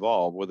how they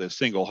evolve with a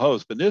single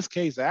host. But in this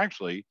case,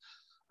 actually,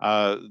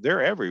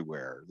 they're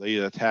everywhere. They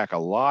attack a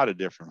lot of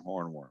different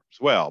hornworms.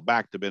 Well,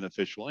 back to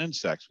beneficial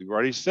insects. We've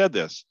already said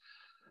this.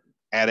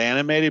 At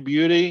Animated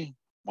Beauty,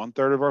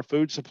 1/3 of our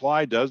food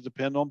supply does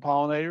depend on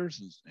pollinators,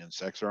 and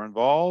insects are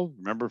involved.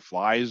 Remember,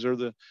 flies are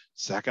the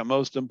second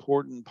most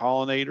important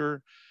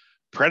pollinator.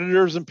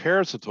 Predators and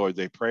parasitoids,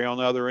 they prey on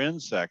other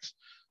insects.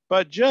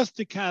 But just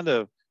to kind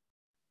of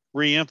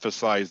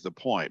reemphasize the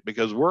point,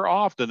 because we're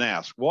often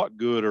asked, what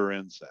good are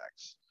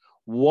insects?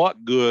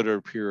 What good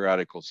are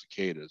periodical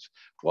cicadas?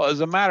 Well, as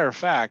a matter of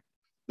fact,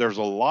 there's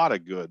a lot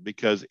of good,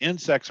 because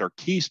insects are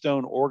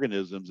keystone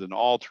organisms in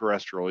all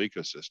terrestrial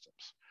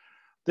ecosystems.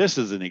 This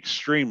is an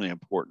extremely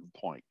important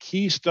point.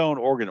 Keystone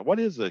organ. What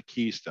is a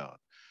keystone?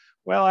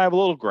 Well, I have a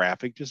little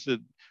graphic just to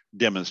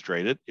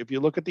demonstrate it. If you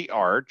look at the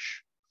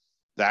arch,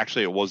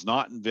 actually, it was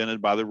not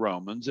invented by the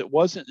Romans. It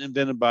wasn't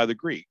invented by the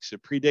Greeks.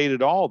 It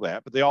predated all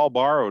that, but they all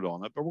borrowed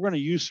on it. But we're going to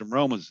use some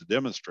Romans to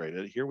demonstrate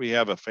it. Here we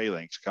have a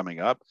phalanx coming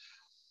up.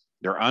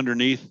 They're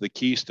underneath the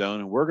keystone,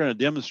 and we're going to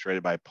demonstrate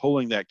it by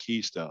pulling that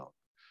keystone.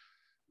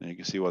 And you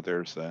can see what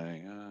they're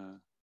saying.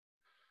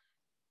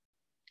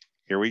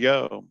 Here we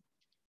go.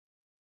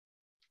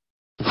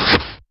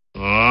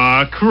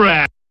 Oh,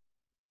 crap.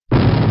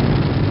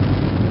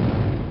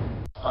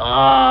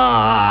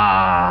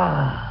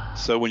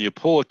 So when you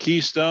pull a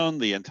keystone,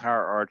 the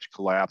entire arch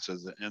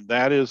collapses. And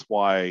that is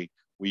why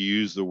we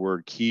use the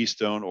word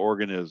keystone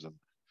organism.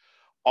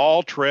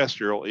 All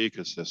terrestrial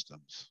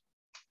ecosystems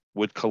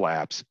would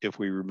collapse if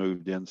we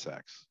removed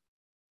insects.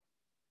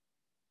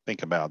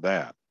 Think about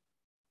that.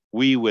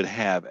 We would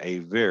have a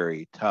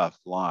very tough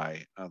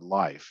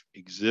life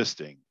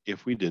existing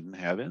if we didn't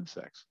have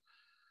insects.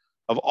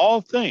 Of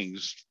all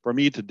things, for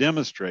me to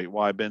demonstrate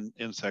why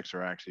insects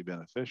are actually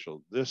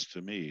beneficial, this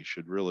to me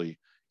should really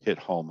hit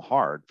home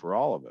hard for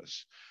all of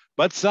us.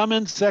 But some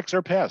insects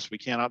are pests. We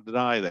cannot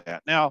deny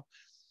that. Now,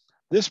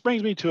 this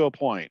brings me to a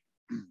point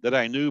that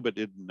I knew but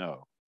didn't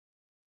know.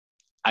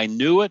 I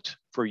knew it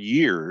for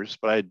years,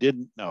 but I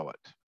didn't know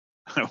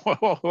it.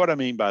 What do I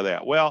mean by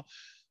that? Well,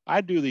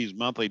 I do these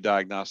monthly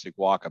diagnostic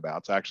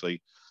walkabouts.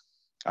 Actually,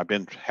 I've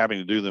been having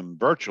to do them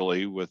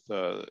virtually with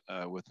the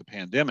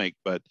pandemic,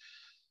 but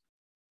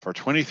for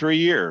 23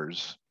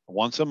 years,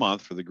 once a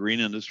month for the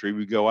green industry,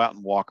 we go out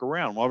and walk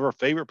around. One of our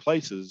favorite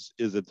places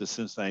is at the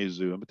Cincinnati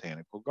Zoo and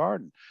Botanical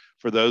Garden.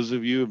 For those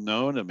of you who've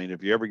known, I mean,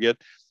 if you ever get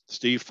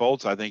Steve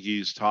Foltz, I think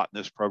he's taught in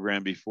this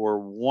program before,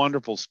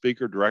 wonderful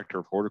speaker, director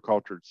of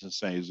horticulture at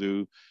Cincinnati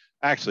Zoo,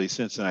 actually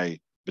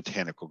Cincinnati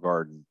Botanical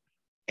Garden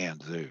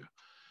and Zoo.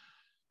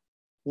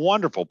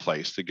 Wonderful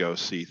place to go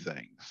see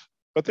things.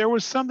 But there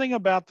was something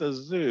about the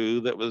zoo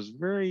that was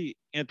very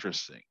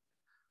interesting.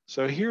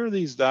 So here are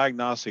these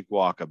diagnostic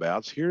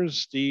walkabouts. Here's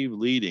Steve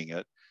leading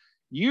it.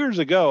 Years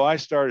ago, I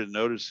started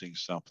noticing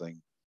something.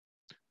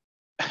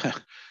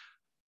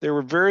 There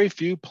were very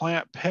few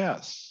plant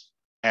pests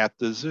at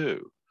the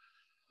zoo.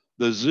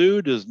 The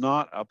zoo does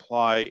not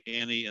apply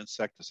any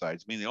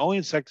insecticides. I mean, the only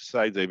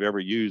insecticides they've ever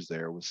used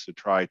there was to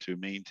try to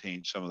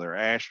maintain some of their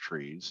ash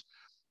trees.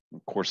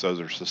 Of course, those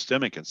are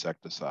systemic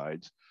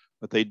insecticides,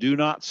 but they do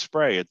not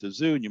spray at the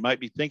zoo. And you might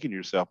be thinking to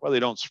yourself, well, they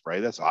don't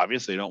spray. That's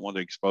obvious. They don't want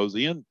to expose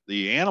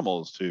the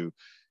animals to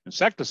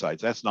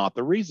insecticides. That's not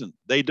the reason.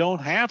 They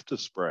don't have to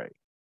spray.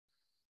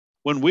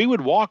 When we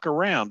would walk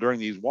around during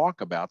these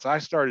walkabouts, I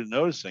started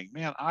noticing,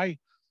 man, I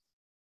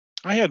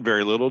had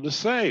very little to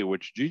say,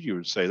 which Gigi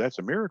would say, that's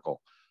a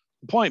miracle.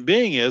 The point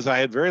being is I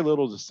had very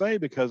little to say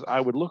because I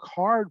would look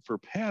hard for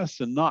pests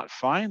and not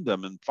find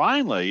them. And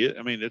finally,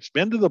 I mean, it's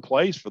been to the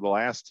place for the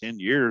last 10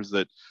 years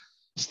that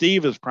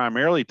Steve is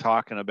primarily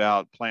talking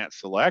about plant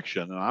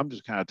selection, and I'm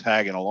just kind of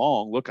tagging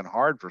along, looking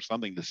hard for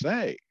something to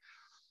say.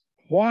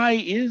 Why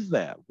is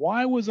that?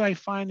 Why was I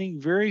finding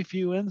very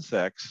few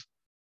insects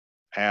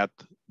at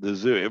the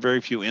zoo,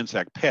 very few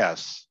insect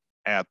pests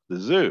at the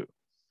zoo?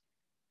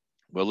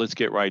 Well, let's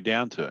get right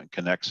down to it and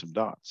connect some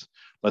dots.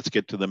 Let's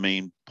get to the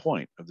main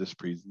point of this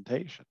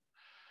presentation.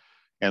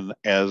 And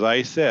as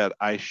I said,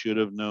 I should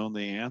have known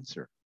the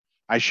answer.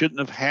 I shouldn't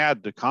have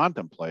had to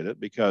contemplate it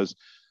because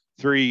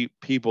 3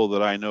 people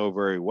that I know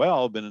very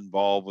well have been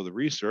involved with the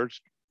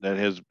research that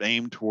has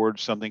aimed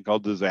towards something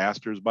called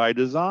disasters by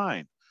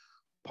design.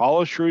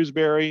 Paula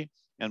Shrewsbury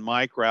and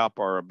Mike Raup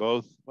are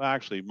both, well,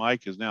 actually,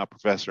 Mike is now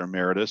professor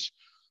emeritus.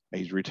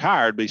 He's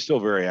retired, but he's still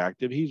very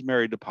active. He's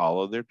married to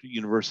Paula. They're at the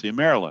University of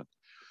Maryland.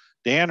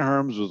 Dan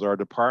Herms was our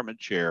department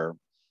chair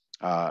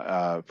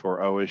for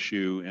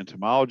OSU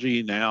entomology.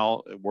 He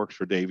now works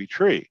for Davy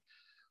Tree.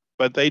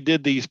 But they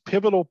did these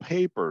pivotal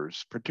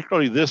papers,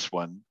 particularly this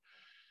one,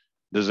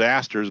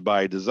 Disasters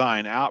by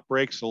Design,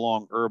 Outbreaks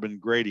Along Urban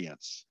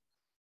Gradients,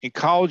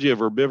 Ecology of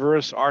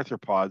Herbivorous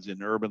Arthropods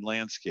in Urban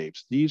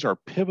Landscapes. These are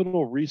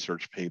pivotal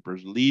research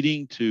papers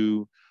leading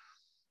to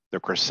the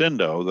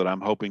crescendo that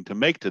I'm hoping to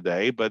make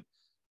today. But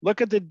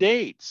look at the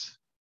dates.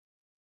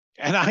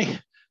 And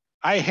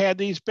I had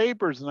these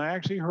papers and I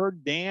actually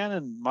heard Dan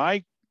and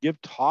Mike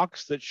give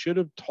talks that should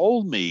have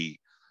told me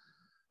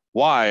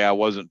why I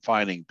wasn't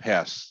finding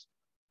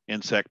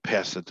insect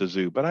pests at the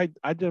zoo, but I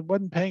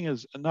wasn't paying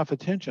enough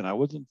attention. I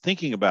wasn't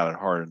thinking about it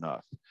hard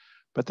enough.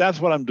 But that's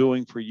what I'm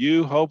doing for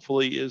you,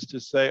 hopefully, is to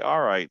say,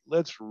 all right,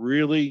 let's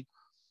really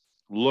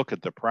look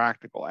at the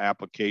practical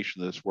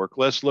application of this work.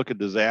 Let's look at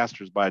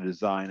disasters by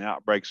design,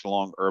 outbreaks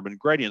along urban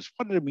gradients.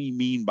 What do we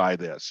mean by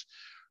this?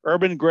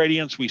 Urban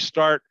gradients, we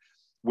start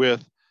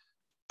with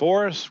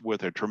forests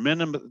with a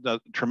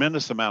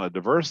tremendous amount of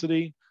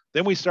diversity.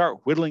 Then we start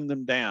whittling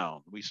them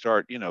down. We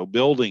start,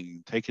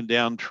 building, taking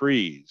down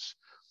trees.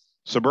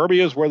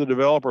 Suburbia is where the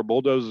developer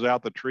bulldozes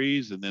out the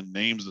trees and then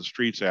names the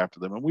streets after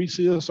them. And we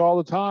see this all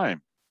the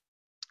time.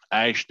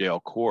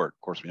 Ashdale Court.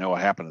 Of course, we know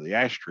what happened to the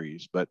ash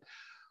trees. But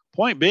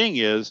point being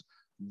is,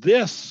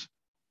 this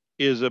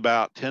is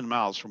about 10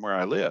 miles from where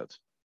I live.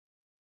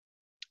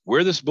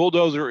 Where this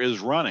bulldozer is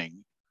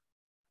running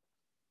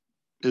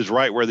is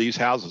right where these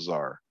houses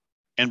are.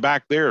 And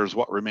back there is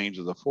what remains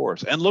of the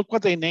forest. And look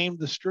what they named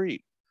the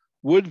street,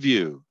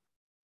 Woodview.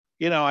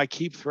 You know, I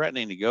keep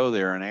threatening to go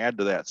there and add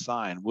to that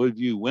sign,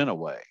 Woodview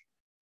Winaway,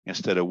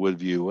 instead of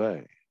Woodview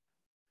Way.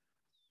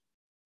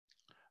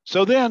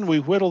 So then we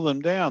whittle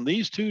them down.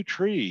 These two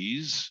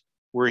trees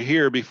were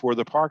here before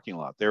the parking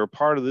lot. They were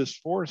part of this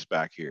forest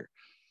back here.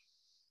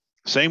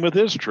 Same with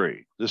this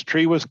tree. This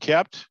tree was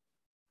kept,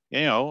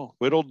 you know,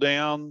 whittled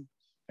down.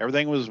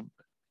 Everything was,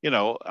 you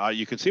know,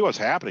 you can see what's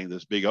happening.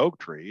 This big oak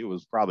tree, it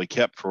was probably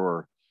kept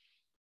for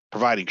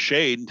providing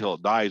shade until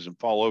it dies and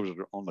falls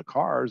over on the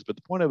cars. But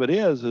the point of it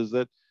is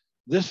that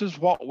this is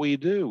what we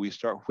do. We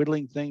start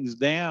whittling things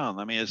down.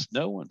 I mean, it's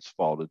no one's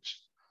fault.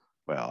 It's,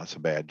 well, it's a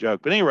bad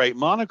joke. But at any rate,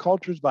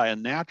 monoculture is by a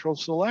natural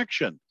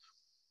selection.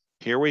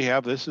 Here we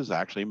have, this is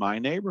actually my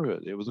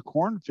neighborhood. It was a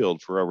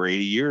cornfield for over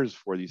 80 years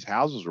before these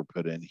houses were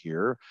put in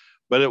here.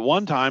 But at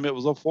one time it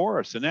was a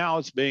forest, and now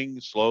it's being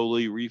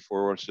slowly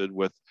reforested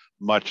with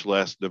much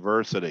less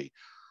diversity.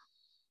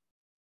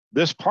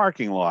 This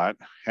parking lot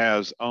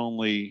has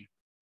only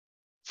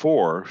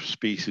 4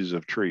 species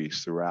of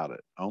trees throughout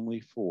it,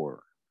 only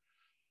 4.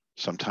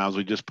 Sometimes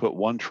we just put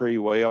one tree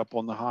way up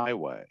on the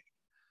highway.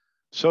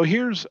 So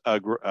here's a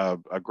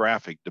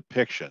graphic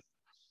depiction.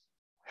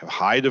 Have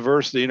high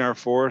diversity in our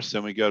forests,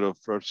 then we go to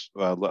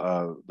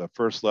the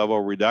first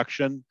level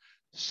reduction,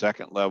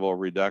 second level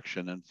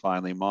reduction, and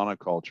finally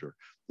monoculture.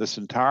 This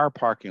entire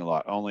parking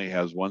lot only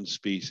has 1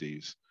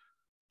 species,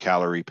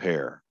 calorie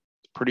pear.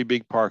 Pretty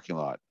big parking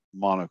lot,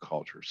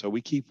 monoculture. So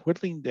we keep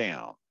whittling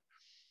down.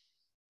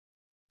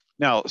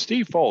 Now,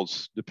 Steve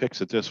Foltz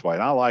depicts it this way,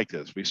 and I like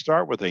this. We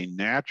start with a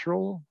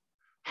natural,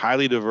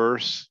 highly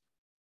diverse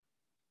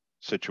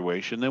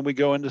situation. Then we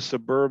go into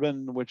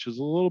suburban, which is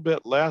a little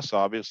bit less,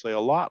 obviously a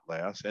lot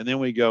less. And then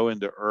we go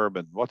into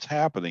urban. What's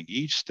happening?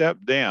 Each step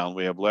down,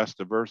 we have less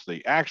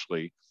diversity.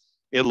 Actually,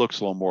 it looks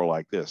a little more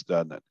like this,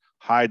 doesn't it?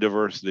 High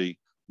diversity,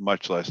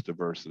 much less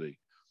diversity.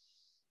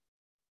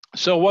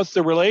 So what's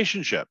the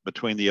relationship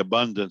between the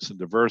abundance and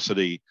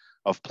diversity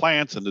of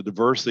plants and the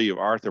diversity of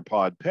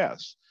arthropod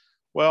pests?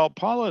 Well,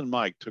 Paula and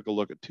Mike took a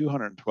look at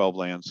 212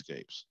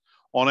 landscapes.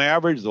 On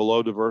average, the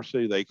low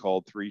diversity, they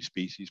called 3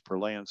 species per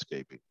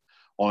landscaping.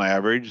 On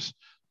average,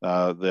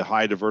 the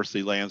high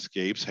diversity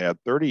landscapes had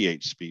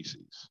 38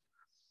 species.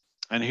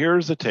 And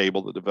here's the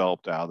table that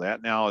developed out of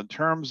that. Now, in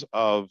terms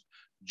of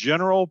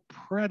general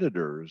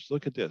predators,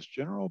 look at this,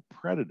 general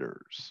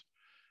predators.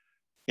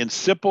 In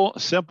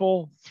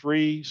simple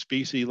 3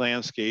 species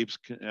landscapes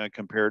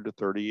compared to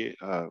 38,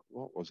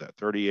 what was that,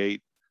 38?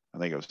 I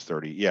think it was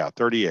 30, yeah,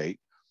 38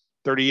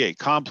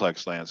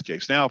 complex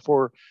landscapes. Now,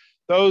 for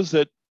those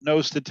that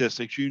know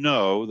statistics, you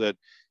know that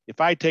if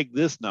I take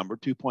this number,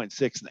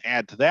 2.6, and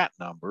add to that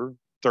number,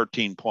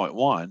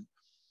 13.1,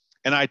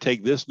 and I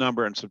take this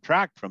number and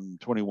subtract from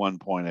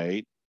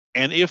 21.8,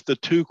 and if the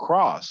 2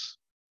 cross,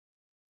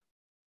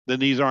 then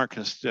these aren't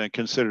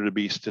considered to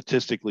be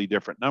statistically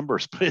different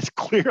numbers, but it's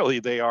clearly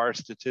they are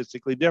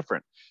statistically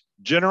different.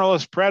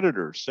 Generalist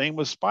predators, same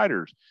with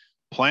spiders.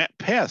 Plant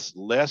pests,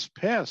 less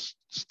pests,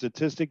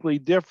 statistically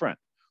different.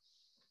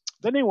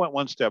 Then they went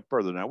one step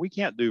further. Now, we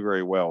can't do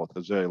very well with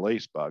azalea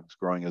lace bugs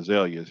growing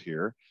azaleas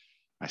here.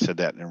 I said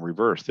that in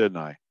reverse, didn't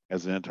I?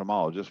 As an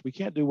entomologist, we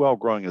can't do well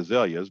growing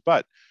azaleas,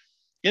 but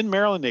in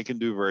Maryland, they can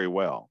do very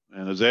well.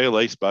 And azalea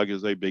lace bug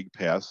is a big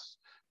pest,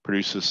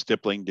 produces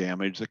stippling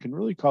damage that can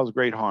really cause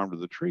great harm to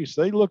the tree.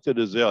 So they looked at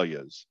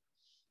azaleas.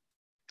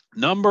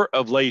 Number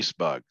of lace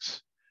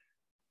bugs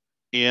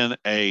in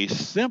a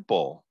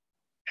simple,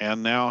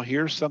 and now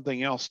here's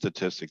something else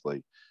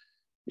statistically.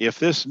 If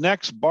this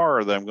next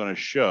bar that I'm going to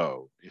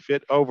show, if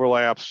it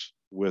overlaps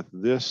with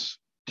this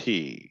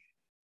T,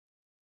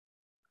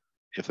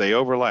 if they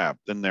overlap,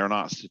 then they're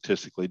not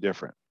statistically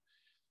different.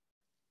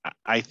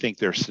 I think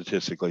they're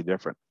statistically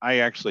different. I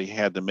actually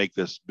had to make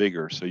this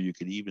bigger so you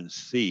could even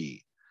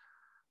see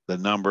the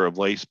number of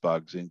lace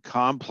bugs in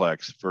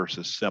complex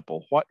versus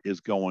simple. What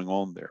is going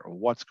on there?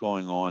 What's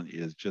going on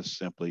is just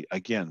simply,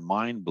 again,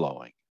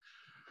 mind-blowing.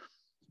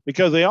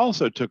 Because they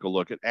also took a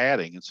look at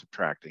adding and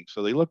subtracting.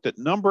 So they looked at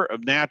number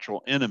of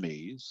natural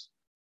enemies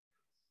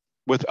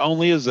with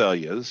only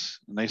azaleas,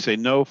 and they say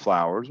no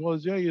flowers. Well,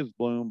 azaleas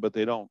bloom, but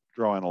they don't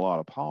draw in a lot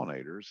of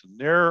pollinators. And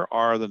there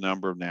are the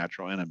number of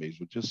natural enemies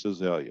with just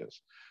azaleas.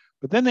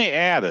 But then they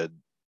added,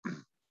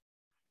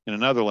 in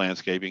another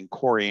landscaping,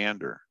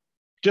 coriander.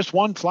 Just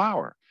one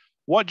flower.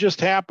 What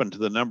just happened to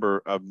the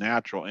number of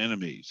natural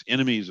enemies,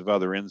 enemies of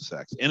other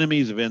insects,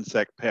 enemies of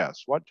insect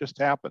pests? What just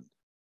happened?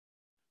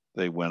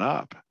 They went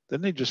up.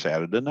 Then they just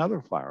added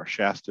another flower,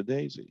 Shasta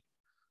daisy.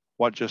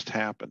 What just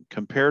happened?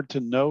 Compared to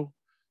no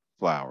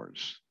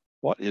flowers,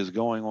 what is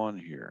going on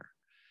here?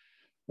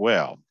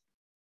 Well,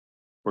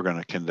 we're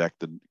going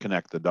to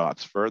connect the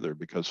dots further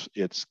because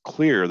it's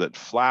clear that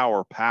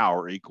flower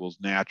power equals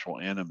natural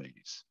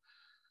enemies.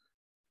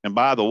 And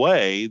by the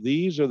way,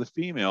 these are the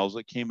females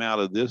that came out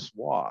of this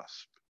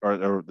wasp,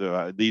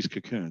 or these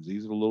cocoons.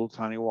 These are the little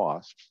tiny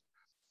wasps.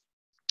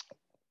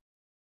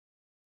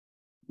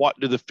 What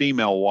do the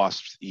female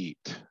wasps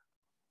eat?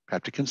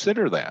 Have to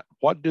consider that.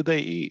 What do they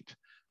eat?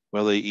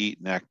 Well, they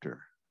eat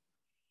nectar.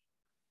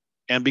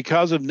 And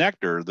because of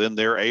nectar, then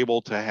they're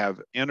able to have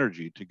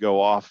energy to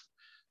go off.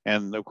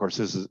 And of course,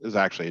 this is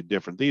actually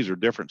these are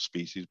different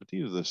species, but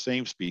these are the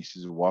same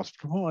species of wasps.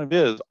 The point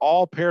is,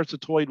 all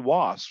parasitoid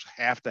wasps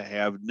have to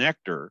have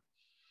nectar.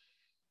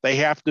 They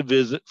have to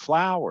visit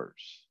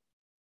flowers.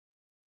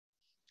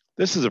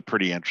 This is a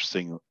pretty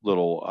interesting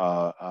little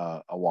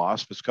a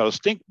wasp. It's called a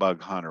stink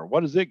bug hunter.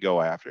 What does it go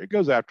after? It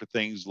goes after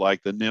things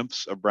like the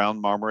nymphs of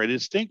brown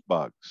marmorated stink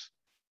bugs.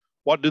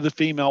 What do the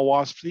female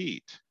wasps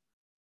eat?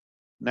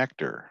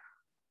 Nectar.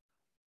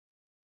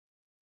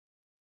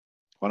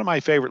 One of my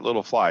favorite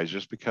little flies,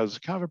 just because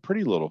it's kind of a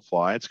pretty little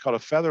fly. It's called a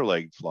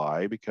feather-legged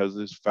fly because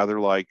there's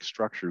feather-like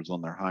structures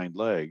on their hind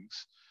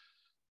legs.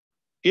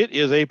 It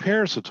is a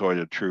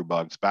parasitoid of true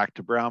bugs, back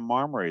to brown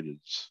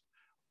marmorateds.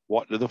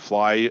 What do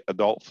the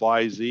adult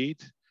flies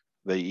eat?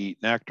 They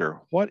eat nectar.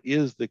 What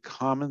is the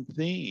common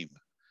theme?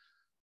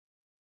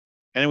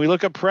 And we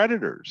look at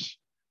predators.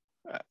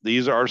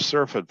 These are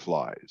syrphid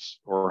flies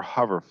or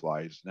hover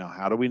flies. Now,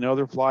 how do we know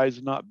they're flies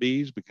and not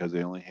bees? Because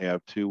they only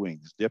have 2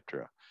 wings,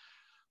 diptera.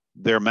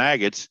 Their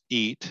maggots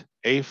eat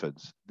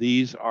aphids.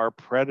 These are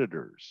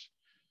predators.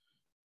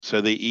 So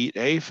they eat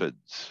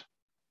aphids,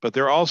 but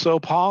they're also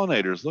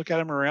pollinators. Look at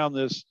them around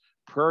this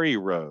prairie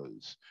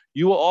rose.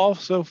 You will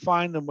also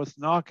find them with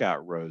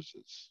knockout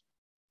roses.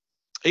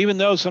 Even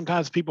though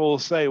sometimes people will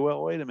say,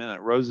 well, wait a minute,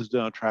 roses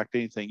don't attract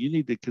anything. You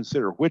need to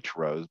consider which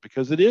rose,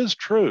 because it is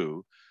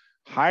true.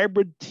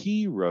 Hybrid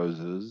tea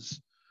roses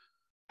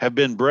have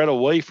been bred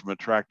away from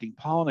attracting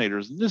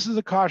pollinators. And this is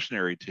a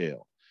cautionary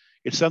tale.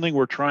 It's something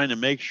we're trying to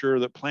make sure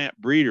that plant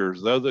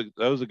breeders, those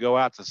that go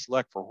out to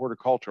select for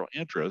horticultural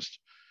interest,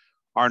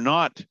 are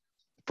not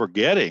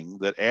forgetting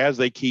that as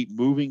they keep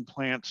moving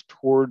plants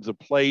towards a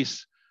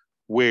place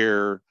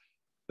where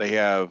they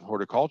have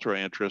horticultural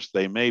interest,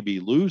 they may be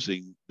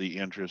losing the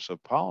interest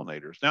of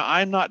pollinators. Now,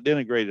 I'm not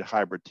denigrating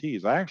hybrid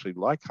teas. I actually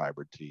like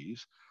hybrid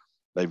teas.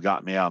 They've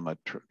got me out of my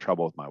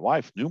trouble with my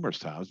wife numerous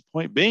times. The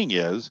point being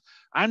is,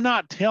 I'm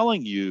not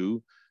telling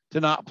you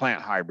to not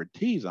plant hybrid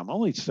teas. I'm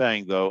only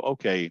saying, though,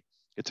 okay,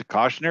 it's a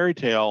cautionary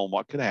tale on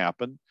what could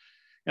happen.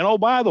 And oh,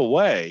 by the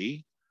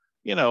way,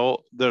 you know,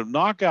 the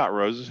knockout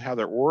roses have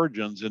their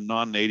origins in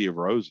non-native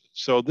roses.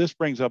 So this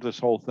brings up this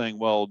whole thing.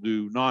 Well,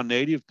 do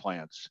non-native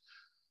plants,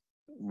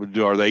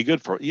 are they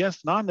good for it?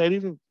 Yes,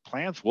 non-native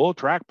plants will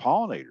attract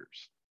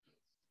pollinators.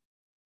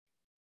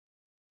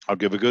 I'll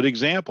give a good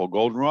example.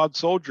 Goldenrod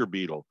soldier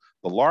beetle.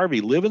 The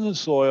larvae live in the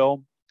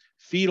soil,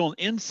 feed on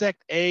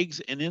insect eggs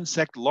and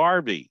insect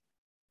larvae.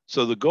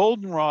 So the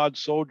goldenrod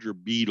soldier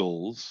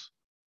beetles,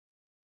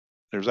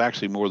 there's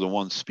actually more than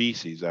one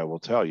species, I will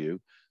tell you.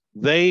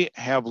 They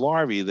have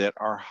larvae that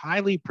are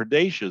highly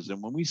predaceous.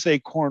 And when we say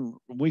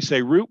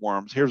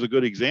rootworms, here's a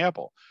good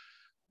example.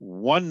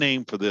 One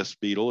name for this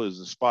beetle is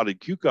the spotted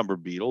cucumber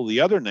beetle. The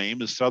other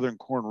name is southern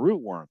corn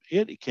rootworm.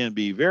 It can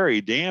be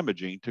very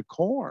damaging to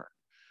corn.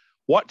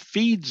 What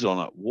feeds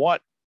on it?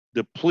 What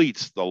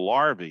depletes the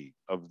larvae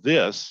of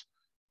this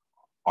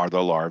are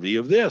the larvae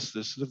of this.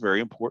 This is a very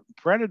important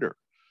predator.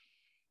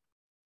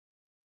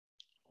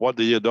 What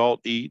the adult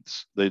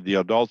eats, the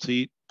adults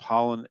eat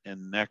pollen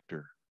and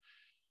nectar.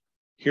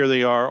 Here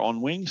they are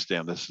on wing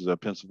stem. This is a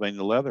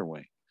Pennsylvania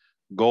leatherwing.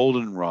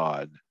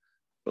 Goldenrod.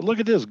 But look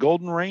at this,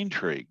 golden rain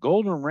tree.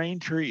 Golden rain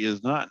tree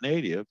is not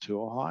native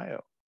to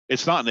Ohio.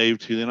 It's not native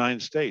to the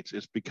United States.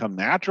 It's become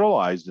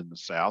naturalized in the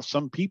South.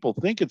 Some people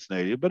think it's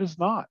native, but it's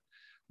not.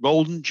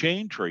 Golden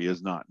chain tree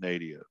is not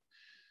native.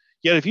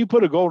 Yet if you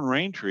put a golden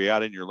rain tree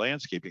out in your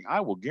landscaping,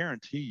 I will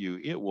guarantee you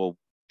it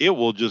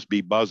will just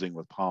be buzzing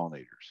with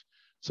pollinators.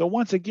 So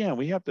once again,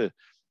 we have to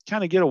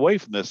kind of get away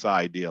from this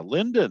idea.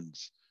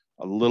 Lindens,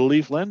 a little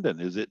leaf linden,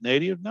 is it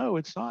native? No,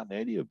 it's not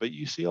native, but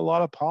you see a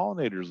lot of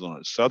pollinators on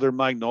it. Southern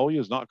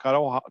magnolia is not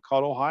called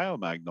Ohio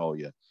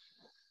magnolia.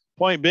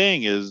 Point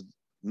being is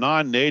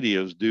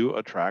non-natives do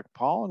attract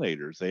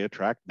pollinators. They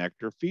attract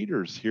nectar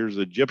feeders. Here's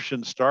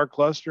Egyptian star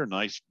cluster,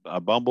 nice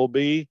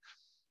bumblebee.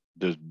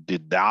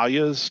 Did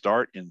dahlias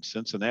start in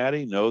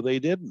Cincinnati? No, they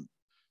didn't.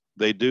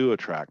 They do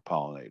attract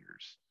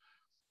pollinators.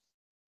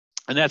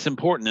 And that's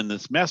important in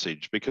this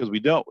message because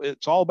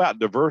it's all about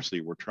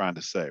diversity, we're trying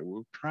to say.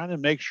 We're trying to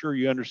make sure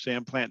you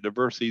understand plant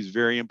diversity is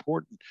very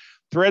important.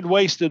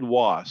 Thread-waisted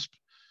wasp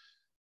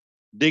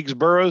digs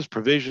burrows,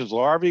 provisions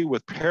larvae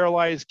with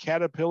paralyzed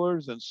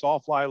caterpillars and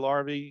sawfly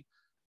larvae.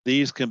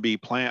 These can be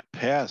plant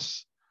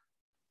pests.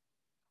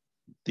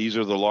 These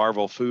are the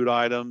larval food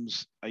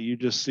items. You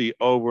just see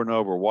over and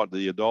over what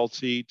the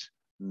adults eat,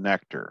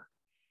 nectar.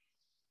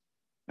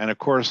 And of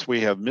course,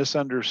 we have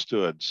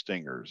misunderstood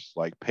stingers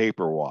like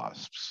paper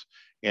wasps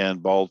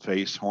and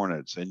bald-faced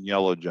hornets and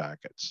yellow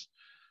jackets.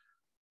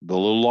 The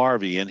little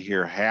larvae in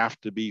here have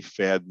to be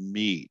fed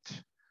meat.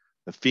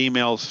 The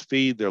females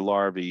feed their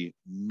larvae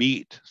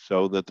meat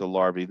so that the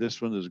larvae,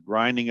 this one is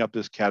grinding up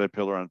this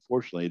caterpillar.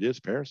 Unfortunately, it is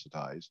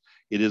parasitized.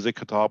 It is a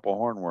catalpa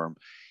hornworm.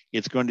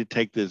 It's going to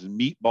take this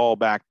meatball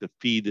back to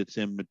feed its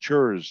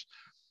immatures.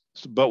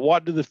 But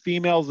what do the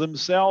females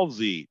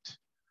themselves eat?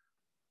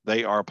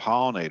 They are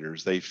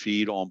pollinators. They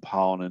feed on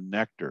pollen and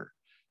nectar.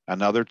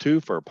 Another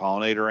twofer,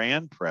 pollinator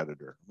and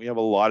predator. We have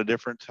a lot of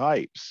different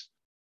types.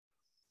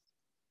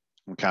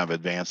 I'm kind of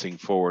advancing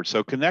forward.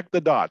 So connect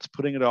the dots,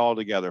 putting it all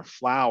together,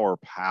 flower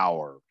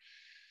power.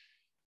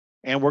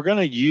 And we're going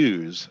to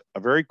use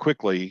very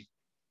quickly,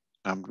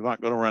 I'm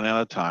not going to run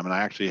out of time, and I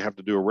actually have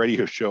to do a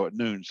radio show at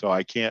noon, so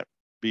I can't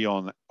be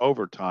on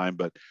overtime,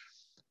 but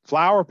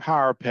flower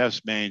power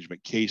pest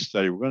management case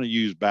study, we're going to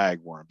use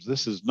bagworms.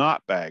 This is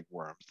not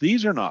bagworms.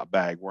 These are not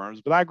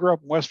bagworms, but I grew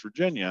up in West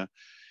Virginia,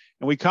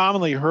 and we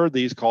commonly heard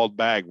these called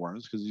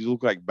bagworms because these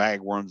look like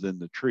bagworms in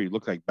the tree,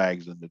 look like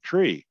bags in the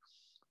tree.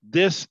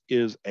 This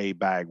is a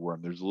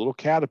bagworm. There's a little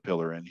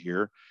caterpillar in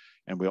here,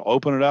 and we'll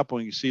open it up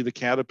when you see the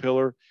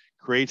caterpillar,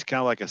 creates kind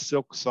of like a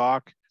silk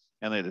sock,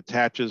 and it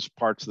attaches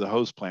parts of the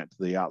host plant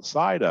to the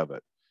outside of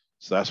it.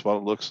 So that's what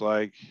it looks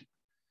like.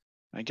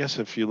 I guess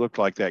if you look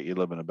like that, you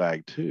live in a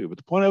bag too. But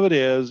the point of it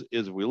is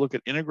if we look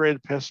at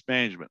integrated pest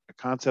management, a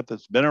concept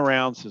that's been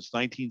around since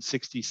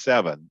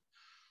 1967,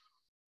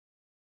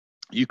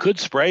 you could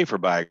spray for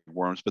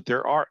bagworms, but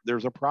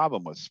there's a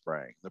problem with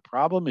spraying. The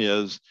problem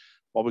is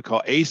what we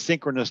call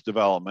asynchronous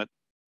development,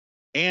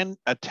 and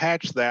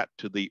attach that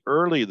to the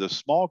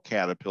small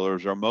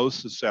caterpillars are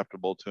most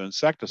susceptible to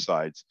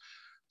insecticides.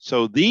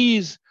 So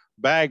these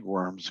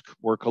bagworms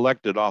were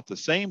collected off the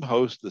same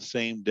host the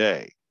same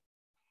day.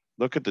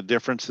 Look at the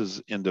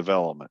differences in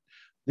development.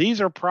 These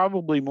are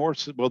probably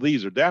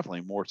these are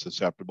definitely more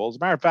susceptible. As a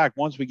matter of fact,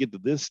 once we get to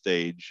this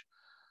stage,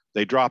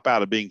 they drop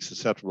out of being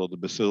susceptible to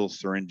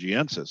Bacillus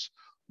thuringiensis.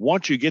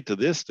 Once you get to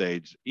this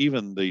stage,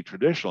 even the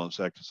traditional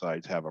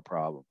insecticides have a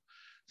problem.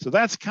 So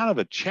that's kind of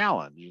a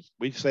challenge.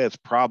 We say it's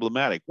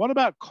problematic. What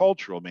about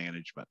cultural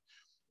management?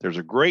 There's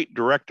a great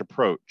direct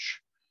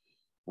approach.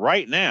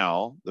 Right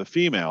now, the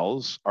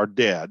females are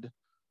dead,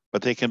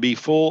 but they can be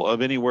full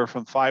of anywhere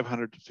from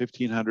 500 to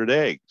 1,500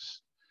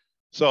 eggs.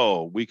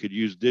 So we could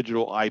use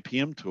digital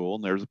IPM tool,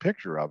 and there's a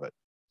picture of it.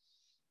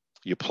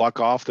 You pluck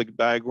off the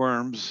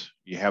bagworms,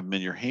 you have them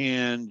in your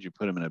hand, you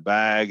put them in a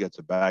bag, that's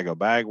a bag of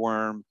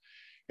bagworm.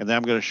 And then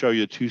I'm going to show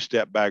you a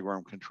two-step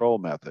bagworm control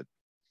method.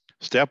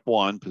 Step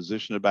one,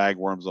 position the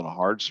bagworms on a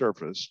hard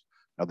surface.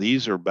 Now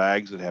these are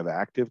bags that have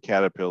active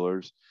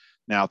caterpillars.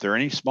 Now, if there are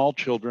any small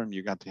children,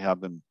 you got to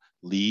have them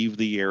leave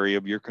the area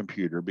of your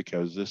computer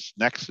because this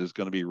next is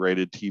going to be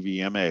rated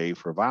TVMA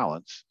for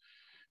violence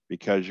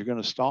because you're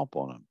going to stomp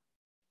on them.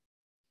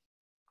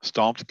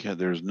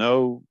 There's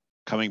no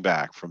coming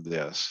back from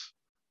this.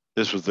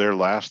 This was their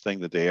last thing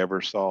that they ever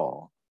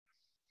saw.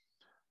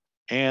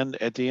 And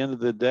at the end of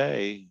the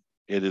day,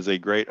 it is a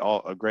great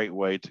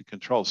way to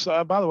control.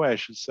 So, by the way, I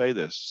should say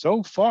this.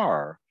 So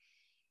far,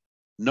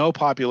 no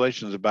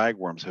populations of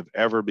bagworms have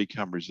ever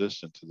become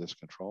resistant to this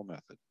control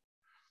method.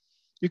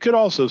 You could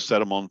also set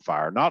them on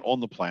fire, not on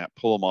the plant,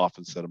 pull them off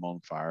and set them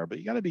on fire, but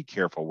you got to be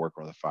careful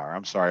working with a fire.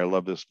 I'm sorry, I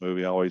love this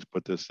movie. I always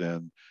put this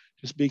in.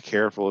 Just be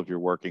careful if you're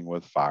working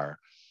with fire.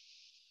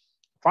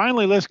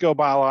 Finally, let's go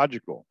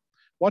biological.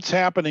 What's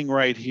happening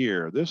right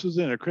here? This is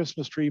in a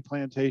Christmas tree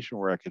plantation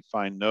where I could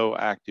find no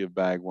active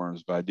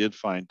bagworms, but I did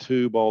find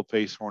 2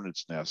 bald-faced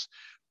hornets' nests.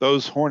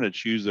 Those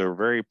hornets use their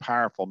very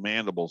powerful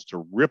mandibles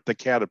to rip the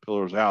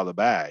caterpillars out of the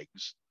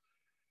bags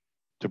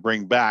to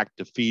bring back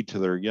to feed to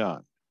their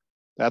young.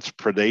 That's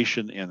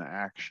predation in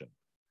action.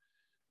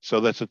 So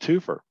that's a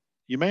twofer.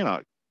 You may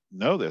not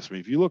know this. I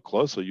mean, if you look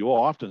closely, you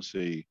will often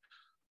see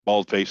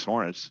bald-faced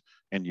hornets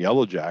and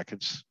yellow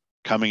jackets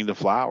coming to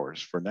flowers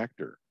for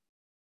nectar.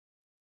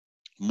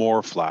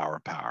 More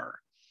flower power.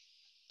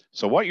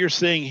 So what you're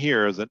seeing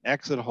here is an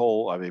exit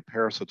hole of a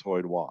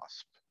parasitoid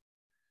wasp.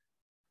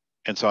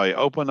 And so I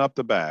open up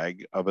the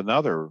bag of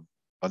another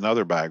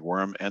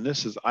bagworm, and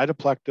this is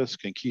Idoplectus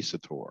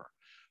conquistator.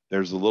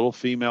 There's a little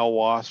female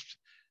wasp.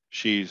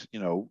 She's,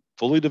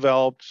 fully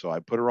developed. So I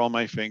put her on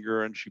my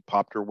finger and she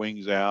popped her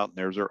wings out, and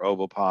there's her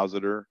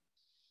ovipositor.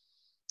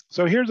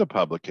 So here's a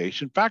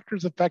publication,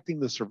 Factors Affecting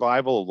the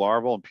Survival of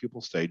Larval and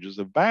Pupal Stages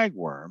of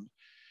Bagworm.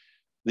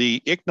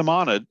 The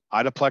ichneummonid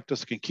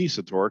Idoplectus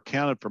conquistator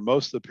accounted for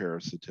most of the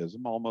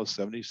parasitism, almost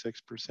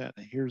 76%.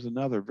 And here's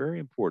another very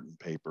important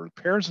paper.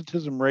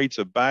 Parasitism rates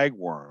of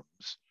bagworms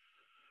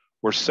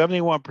were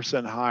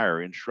 71%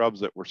 higher in shrubs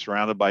that were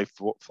surrounded by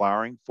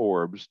flowering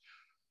forbs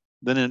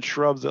than in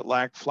shrubs that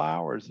lack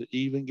flowers. It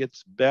even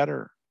gets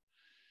better.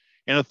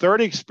 In a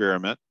third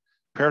experiment,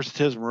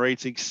 parasitism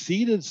rates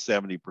exceeded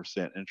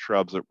 70% in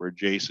shrubs that were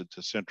adjacent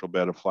to central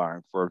bed of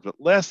flowering forbs, but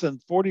less than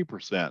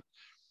 40%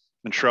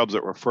 in shrubs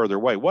that were further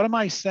away. What am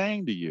I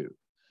saying to you?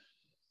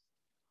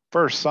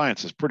 First,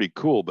 science is pretty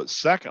cool, but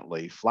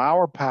secondly,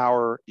 flower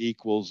power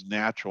equals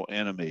natural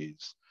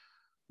enemies.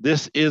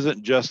 This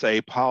isn't just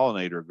a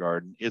pollinator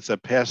garden, it's a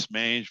pest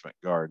management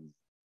garden.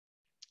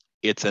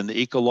 It's an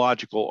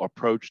ecological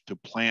approach to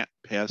plant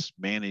pest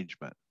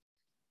management.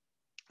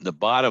 The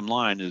bottom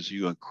line is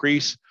you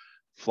increase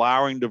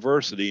flowering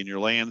diversity in your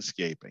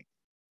landscaping,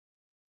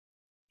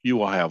 you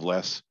will have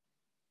less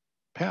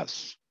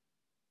pests.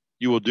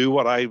 You will do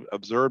what I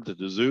observed at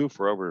the zoo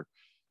for over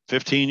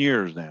 15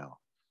 years now.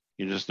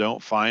 You just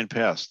don't find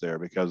pests there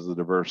because of the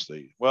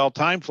diversity. Well,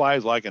 time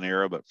flies like an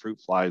arrow, but fruit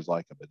flies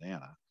like a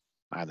banana.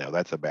 I know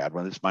that's a bad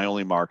one. It's my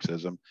only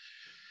Marxism.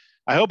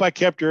 I hope I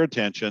kept your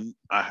attention.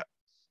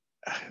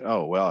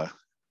 Oh, well,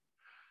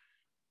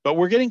 but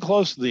we're getting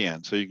close to the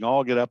end, so you can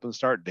all get up and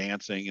start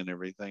dancing and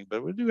everything.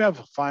 But we do have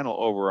a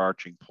final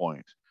overarching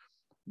point.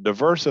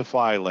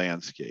 Diversify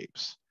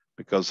landscapes,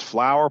 because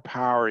flower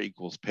power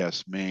equals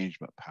pest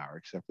management power,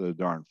 except for the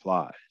darn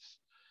flies.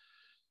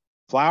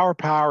 Flower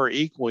power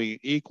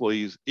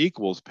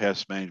equals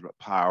pest management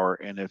power.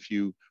 And if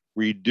you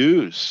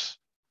increase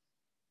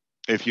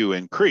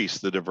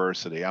the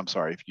diversity of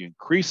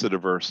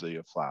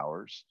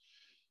flowers,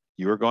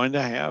 you are going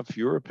to have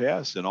fewer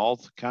pests in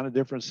all kind of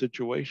different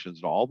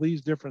situations, in all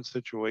these different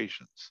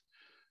situations.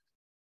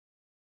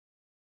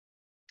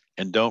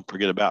 And don't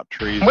forget about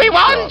trees. We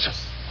want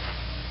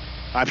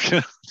a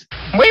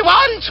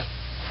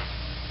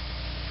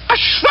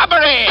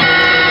shrubbery.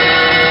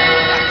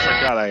 I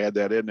forgot I had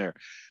that in there.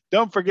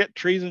 Don't forget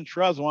trees and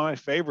shrubs. One of my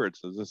favorites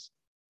is this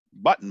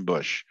button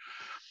bush.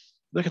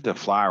 Look at the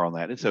flower on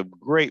that. It's a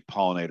great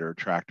pollinator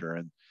attractor.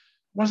 And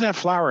what does that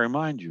flower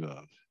remind you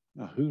of?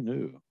 Oh, who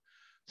knew?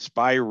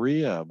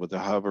 Spirea with a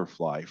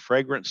hoverfly,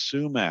 fragrant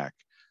sumac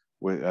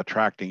with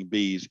attracting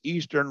bees,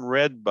 eastern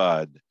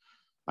redbud.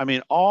 I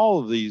mean, all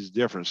of these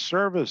different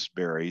service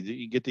berries,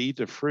 you get to eat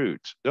the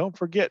fruits. Don't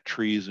forget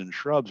trees and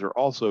shrubs are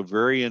also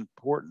very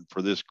important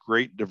for this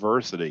great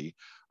diversity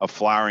of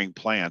flowering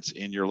plants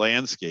in your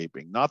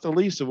landscaping, not the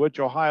least of which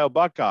Ohio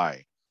buckeye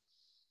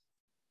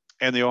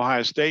and the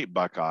Ohio State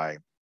buckeye,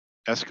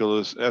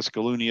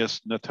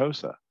 Escalunius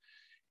natosa.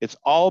 It's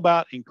all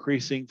about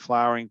increasing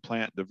flowering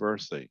plant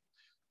diversity.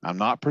 I'm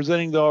not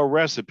presenting, though, a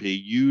recipe.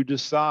 You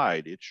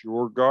decide. It's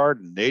your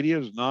garden.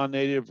 Natives,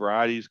 non-native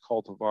varieties,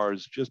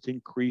 cultivars, just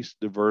increase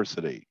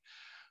diversity.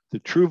 The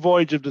true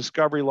voyage of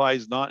discovery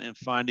lies not in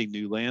finding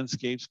new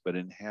landscapes, but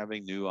in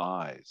having new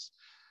eyes.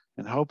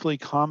 And hopefully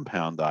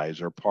compound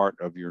eyes are part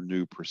of your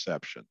new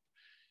perception.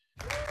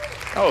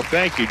 Oh,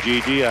 thank you,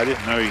 Gigi. I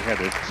didn't know you had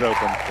this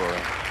open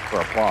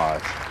for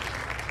applause.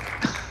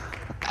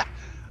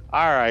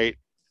 All right.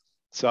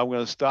 So I'm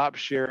going to stop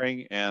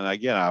sharing. And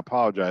again, I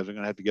apologize. I'm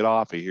going to have to get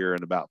off of here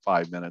in about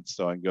 5 minutes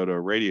so I can go to a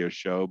radio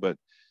show. But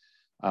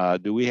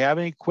do we have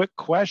any quick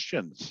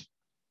questions?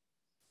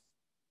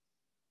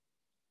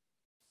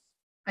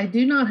 I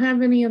do not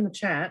have any in the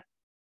chat.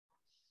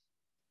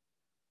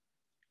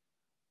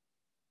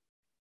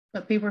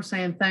 But people are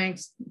saying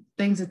thanks,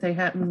 things that they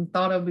hadn't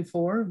thought of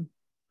before.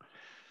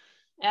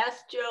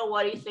 Ask Joe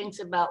what he thinks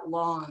about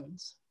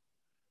lawns.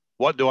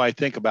 What do I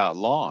think about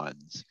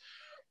lawns?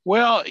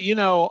 Well, you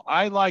know,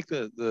 I like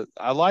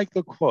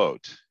the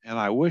quote, and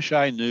I wish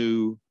I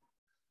knew.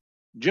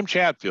 Jim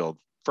Chatfield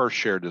first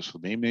shared this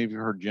with me. Maybe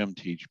you've heard Jim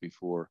teach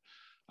before.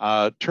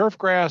 Turf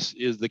grass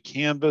is the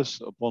canvas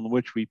upon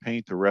which we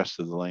paint the rest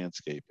of the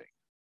landscaping.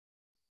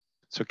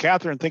 So,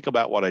 Catherine, think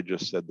about what I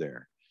just said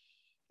there.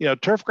 You know,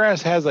 turf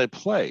grass has a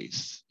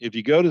place. If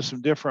you go to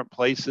some different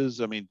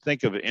places, I mean,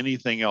 think of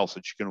anything else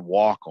that you can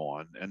walk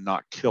on and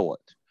not kill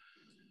it.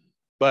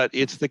 But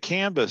it's the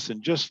canvas.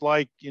 And just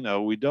like, you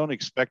know, we don't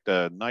expect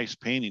a nice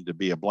painting to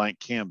be a blank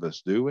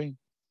canvas, do we?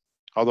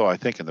 Although I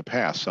think in the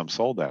past, some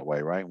sold that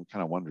way, right? We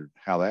kind of wondered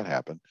how that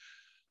happened.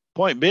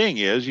 Point being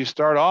is you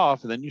start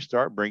off and then you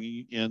start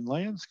bringing in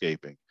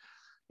landscaping.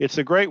 It's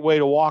a great way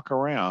to walk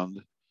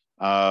around,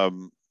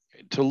 to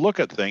look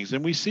at things.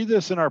 And we see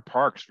this in our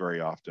parks very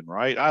often,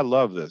 right? I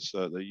love this.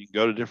 You can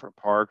go to different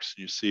parks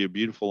and you see a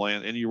beautiful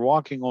land and you're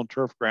walking on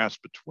turf grass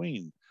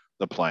between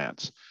the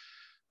plants.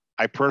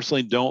 I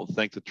personally don't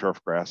think the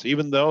turf grass,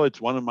 even though it's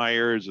one of my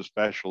areas of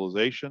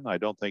specialization, I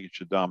don't think it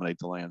should dominate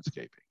the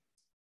landscaping.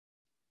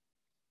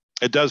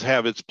 It does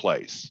have its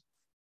place.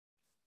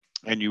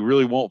 And you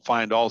really won't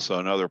find also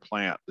another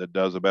plant that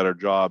does a better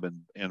job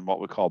in what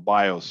we call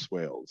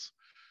bioswales.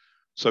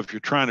 So if you're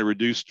trying to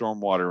reduce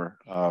stormwater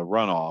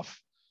runoff,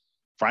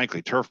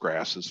 frankly, turf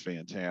grass is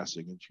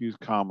fantastic. It's used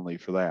commonly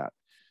for that.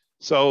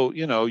 So,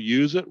 you know,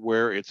 use it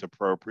where it's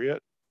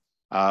appropriate.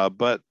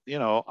 But, you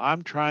know,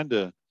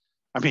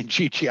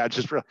 Gigi,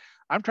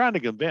 I'm trying to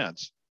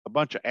convince a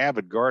bunch of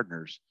avid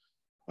gardeners,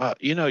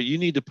 you know, you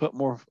need to put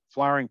more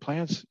flowering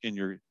plants in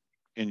your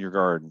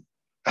garden.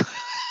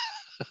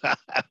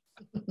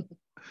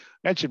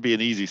 That should be an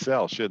easy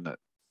sell, shouldn't it?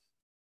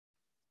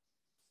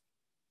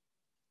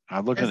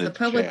 I'm looking at the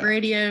public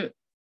radio.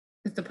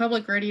 Is the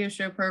public radio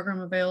show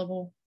program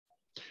available?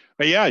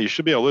 But yeah, you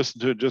should be able to listen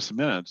to it in just a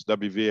minute. It's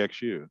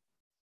WVXU.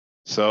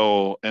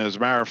 So, and as a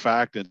matter of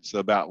fact, it's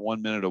about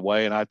 1 minute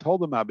away. And I told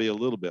them I'd be a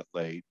little bit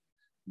late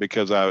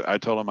because I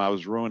told them I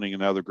was ruining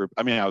another group.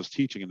 I mean, I was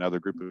teaching another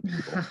group of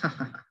people.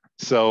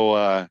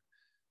 So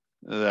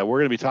we're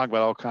going to be talking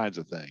about all kinds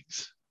of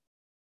things.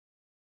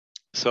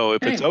 So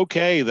if it's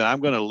okay, then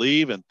I'm going to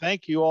leave. And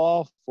thank you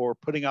all for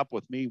putting up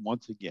with me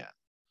once again.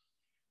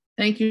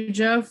 Thank you,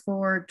 Joe,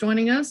 for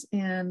joining us.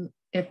 And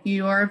if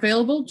you are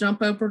available,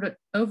 jump over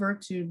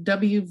to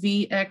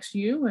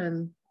WVXU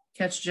and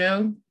catch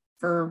Joe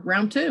for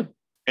round 2.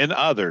 And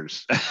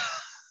others.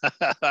 All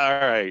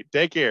right.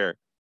 Take care.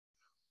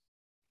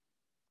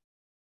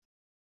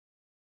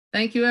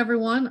 Thank you,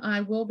 everyone.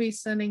 I will be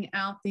sending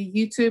out the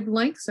YouTube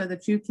link so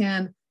that you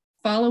can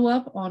follow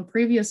up on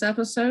previous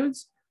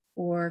episodes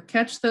or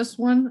catch this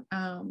one.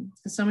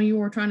 Some of you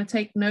were trying to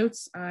take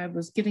notes. I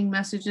was getting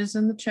messages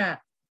in the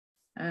chat,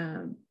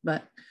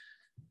 but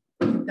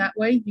that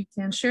way you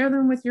can share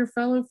them with your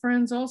fellow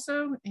friends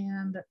also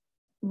and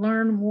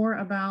learn more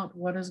about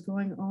what is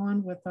going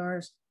on with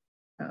our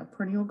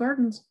perennial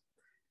gardens.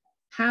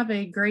 Have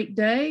a great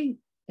day.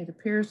 It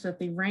appears that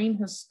the rain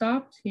has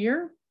stopped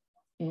here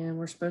and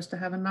we're supposed to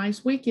have a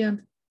nice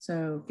weekend.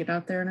 So get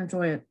out there and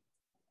enjoy it.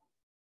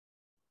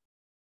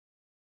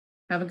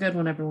 Have a good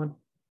one, everyone.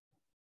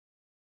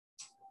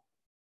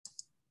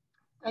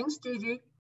 Thanks, Gigi.